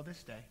thank you for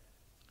this day.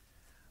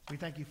 We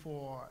thank you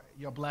for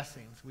your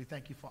blessings. We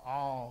thank you for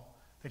all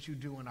that you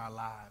do in our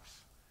lives.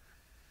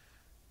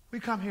 We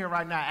come here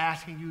right now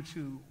asking you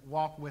to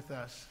walk with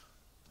us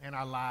in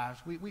our lives.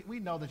 We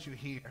know that you're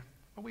here,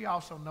 but we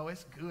also know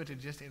it's good to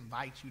just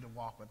invite you to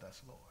walk with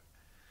us, Lord.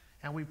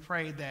 And we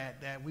pray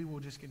that we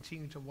will just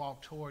continue to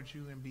walk towards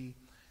you and be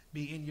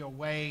in your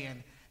way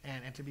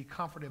and to be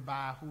comforted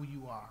by who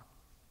you are.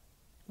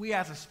 We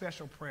ask a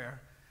special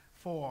prayer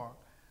for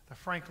the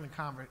Franklin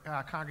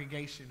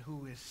congregation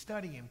who is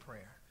studying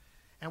prayer.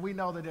 And we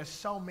know that there's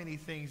so many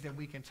things that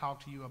we can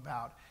talk to you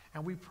about.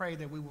 And we pray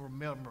that we will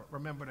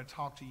remember to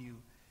talk to you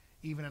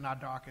even in our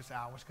darkest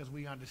hours, because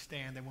we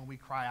understand that when we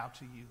cry out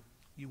to you,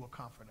 you will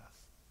comfort us.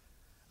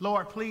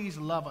 Lord, please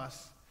love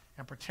us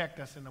and protect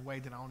us in the way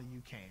that only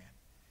you can.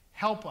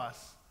 Help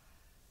us,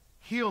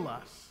 heal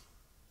us,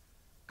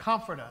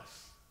 comfort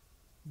us,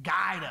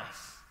 guide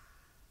us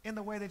in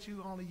the way that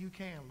only you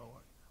can,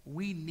 Lord.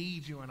 We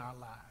need you in our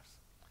lives.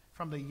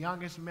 From the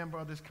youngest member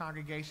of this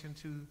congregation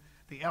to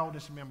the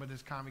eldest member of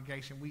this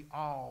congregation, we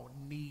all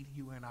need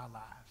you in our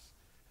lives.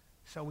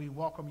 So we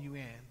welcome you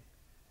in,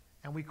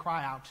 and we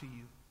cry out to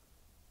you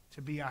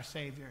to be our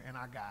Savior and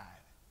our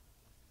guide.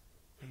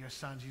 In your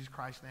Son, Jesus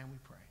Christ's name we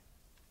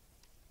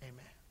pray.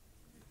 Amen.